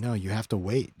Atlantis. No, you have to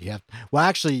wait. Well,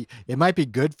 actually, it might be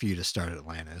good for you to start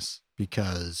Atlantis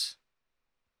because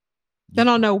then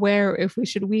I'll know if we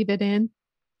should weave it in.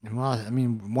 Well, I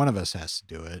mean, one of us has to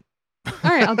do it. All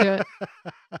right, I'll do it.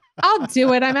 I'll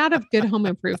do it. I'm out of good home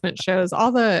improvement shows.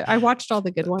 I watched all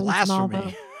the good ones. Blasphemy.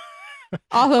 And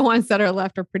all the ones that are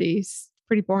left are pretty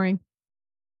boring.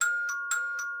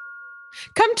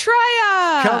 Come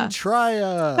try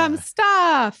some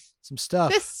stuff.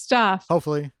 This stuff.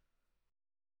 Hopefully.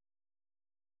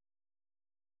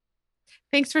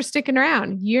 Thanks for sticking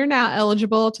around. You're now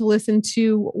eligible to listen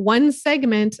to one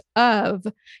segment of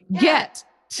Get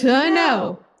to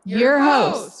Know Your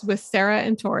Hosts with Sarah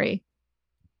and Tori.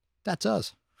 That's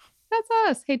us. That's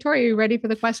us. Hey, Tori, are you ready for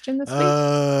the question this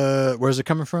week? Where's it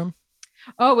coming from?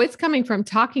 Oh, it's coming from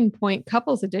Talking Point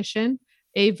Couples Edition,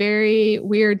 a very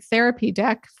weird therapy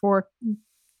deck for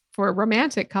for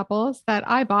romantic couples that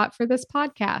I bought for this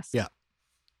podcast. Yeah.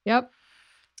 Yep.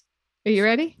 Are you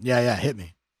ready? Yeah. Hit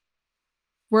me.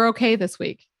 We're okay this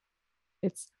week.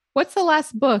 What's the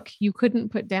last book you couldn't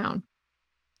put down?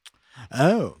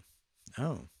 Oh.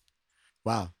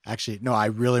 Wow. Actually, no, I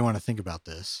really want to think about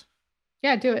this.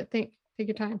 Yeah, do it. Take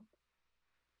your time.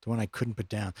 The one I couldn't put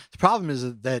down. The problem is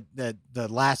that the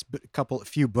last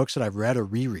few books that I've read are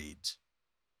rereads.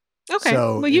 Okay.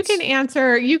 So well, you can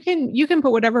answer. You can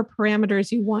put whatever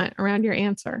parameters you want around your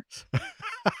answer.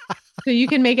 So you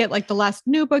can make it like the last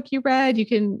new book you read. You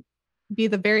can be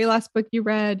the very last book you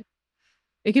read.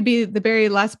 It could be the very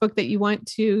last book that you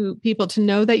want people to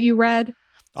know that you read.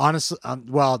 Honestly,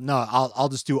 well, no, I'll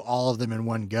just do all of them in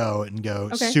one go and go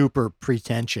super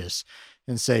pretentious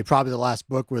and say probably the last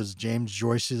book was James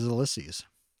Joyce's Ulysses.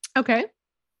 Okay.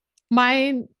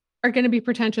 Mine are going to be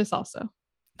pretentious also.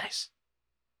 Nice.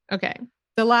 Okay.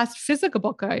 The last physical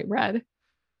book I read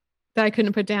that I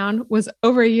couldn't put down was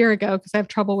over a year ago because I have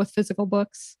trouble with physical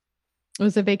books. It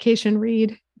was a vacation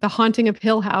read, The Haunting of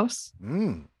Hill House.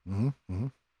 And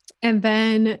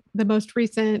then the most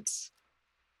recent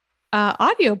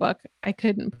audiobook I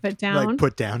couldn't put down. Like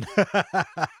put down.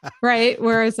 Right.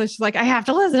 Whereas she's like, I have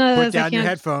to listen to this. Put down your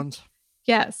headphones.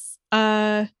 Yes.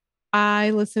 I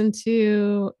listened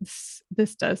to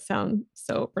this does sound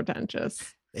so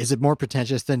pretentious. Is it more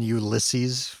pretentious than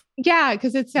Ulysses? Yeah,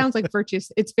 because it sounds like virtue.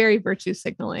 It's very virtue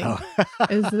signaling. Oh.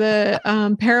 Is the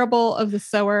Parable of the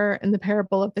Sower and the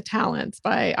Parable of the Talents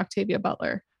by Octavia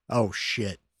Butler. Oh,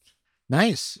 shit.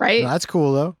 Nice. Right? No, that's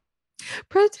cool, though.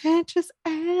 Pretentious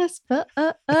as fuck.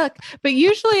 But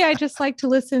usually I just like to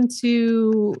listen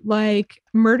to like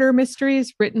murder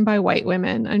mysteries written by white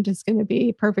women. I'm just going to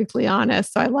be perfectly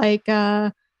honest. So I like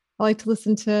to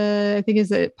listen to, I think,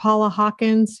 is it Paula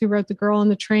Hawkins who wrote The Girl on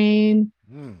the Train?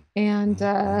 And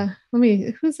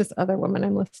who's this other woman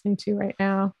I'm listening to right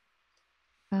now?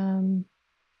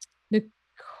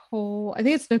 Nicole, I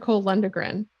think it's Nicole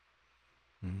Lundgren.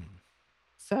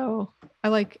 So I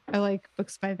like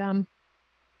books by them.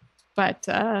 But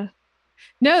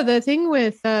no, the thing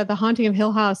with The Haunting of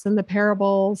Hill House and the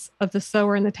Parables of the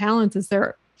Sower and the Talents is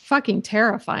they're fucking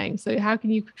terrifying. So how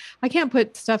can I can't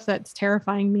put stuff that's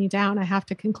terrifying me down. I have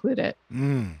to conclude it.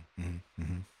 No,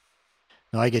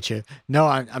 I get you. No,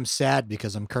 I'm sad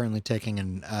because I'm currently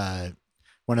taking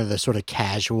one of the sort of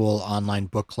casual online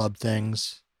book club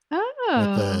things with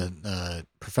the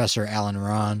Professor Alan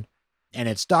Ron. And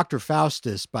it's Dr.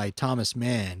 Faustus by Thomas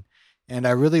Mann. And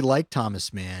I really like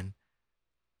Thomas Mann.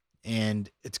 And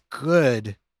it's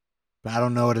good, but I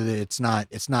don't know what it is. It's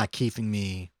not keeping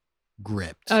me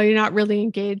gripped. Oh, you're not really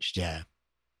engaged. Yeah.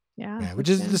 Yeah. Which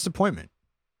is a disappointment.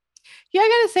 Yeah, I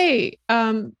gotta say,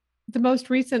 the most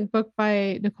recent book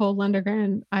by Nicole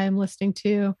Lundgren I am listening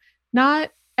to,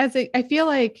 not as I feel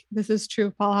like this is true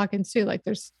of Paul Hawkins too. Like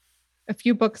there's a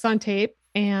few books on tape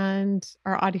or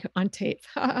audio on tape,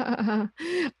 audiophile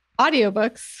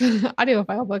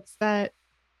books that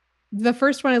the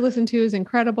first one I listened to is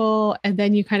incredible. And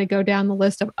then you kind of go down the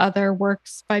list of other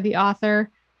works by the author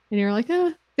and you're like,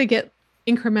 they get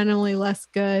incrementally less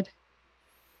good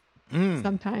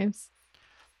sometimes.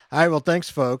 All right. Well, thanks,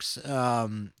 folks.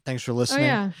 Thanks for listening. Oh,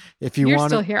 yeah. If you're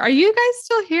still here. Are you guys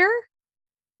still here?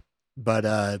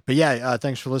 But yeah,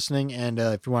 thanks for listening. And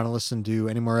if you want to listen to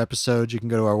any more episodes, you can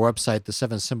go to our website,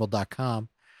 the7symbol.com.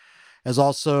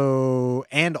 Also,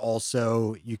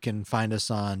 you can find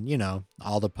us on,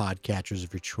 all the podcatchers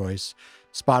of your choice,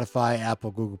 Spotify,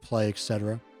 Apple, Google Play,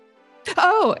 etc.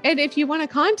 Oh, and if you want to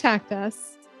contact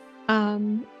us,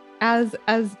 as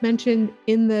mentioned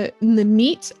in the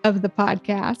meat of the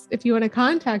podcast, if you want to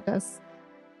contact us,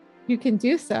 you can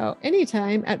do so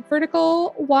anytime at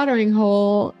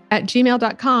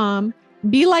verticalwateringhole@gmail.com.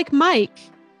 Be like Mike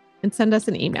and send us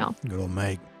an email. Good old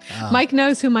Mike. Mike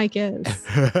knows who Mike is.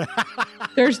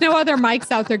 There's no other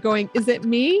Mikes out there going, is it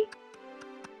me?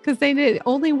 Because they did.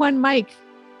 Only one Mike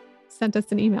sent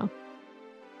us an email.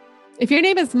 If your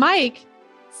name is Mike,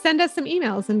 send us some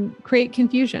emails and create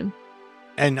confusion.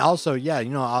 And also,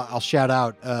 I'll shout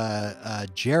out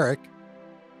Jarek.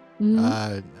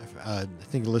 I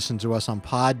think he listens to us on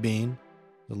Podbean,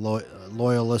 the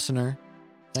loyal listener.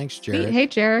 Thanks, Jarek. Hey,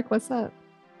 Jarek, what's up?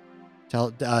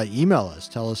 Email us.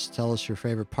 Tell us your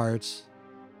favorite parts.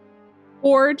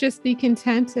 Or just be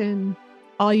content in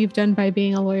all you've done by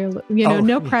being a loyal.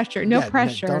 No pressure. No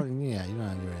pressure. You don't have to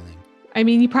do anything. I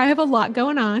mean, you probably have a lot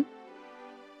going on.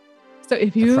 So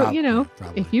if you, probably.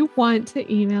 If you want to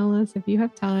email us, if you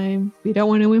have time, we don't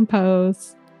want to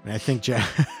impose. And I think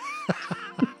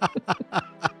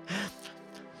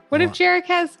What if Jarek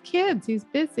has kids? He's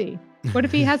busy. What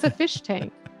if he has a fish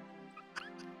tank?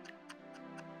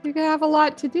 You could have a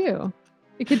lot to do.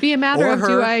 It could be a matter Or of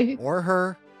her, or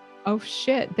her. Oh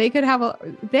shit. They could have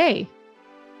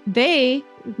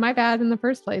my bad in the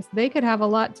first place. They could have a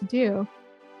lot to do.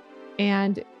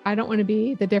 And I don't want to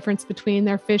be the difference between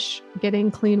their fish getting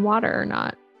clean water or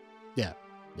not. Yeah.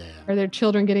 Or their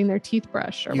children getting their teeth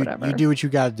brushed or whatever. You do what you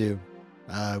got to do.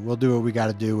 We'll do what we got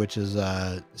to do, which is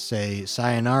say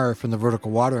sayonara from the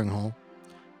vertical watering hole.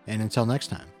 And until next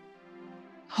time.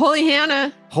 Holy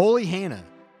Hannah. Holy Hannah.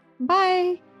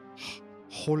 Bye.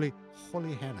 Holy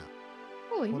Hannah.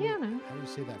 Holy Hannah. How do you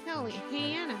say that? Holy French?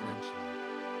 Hannah. French.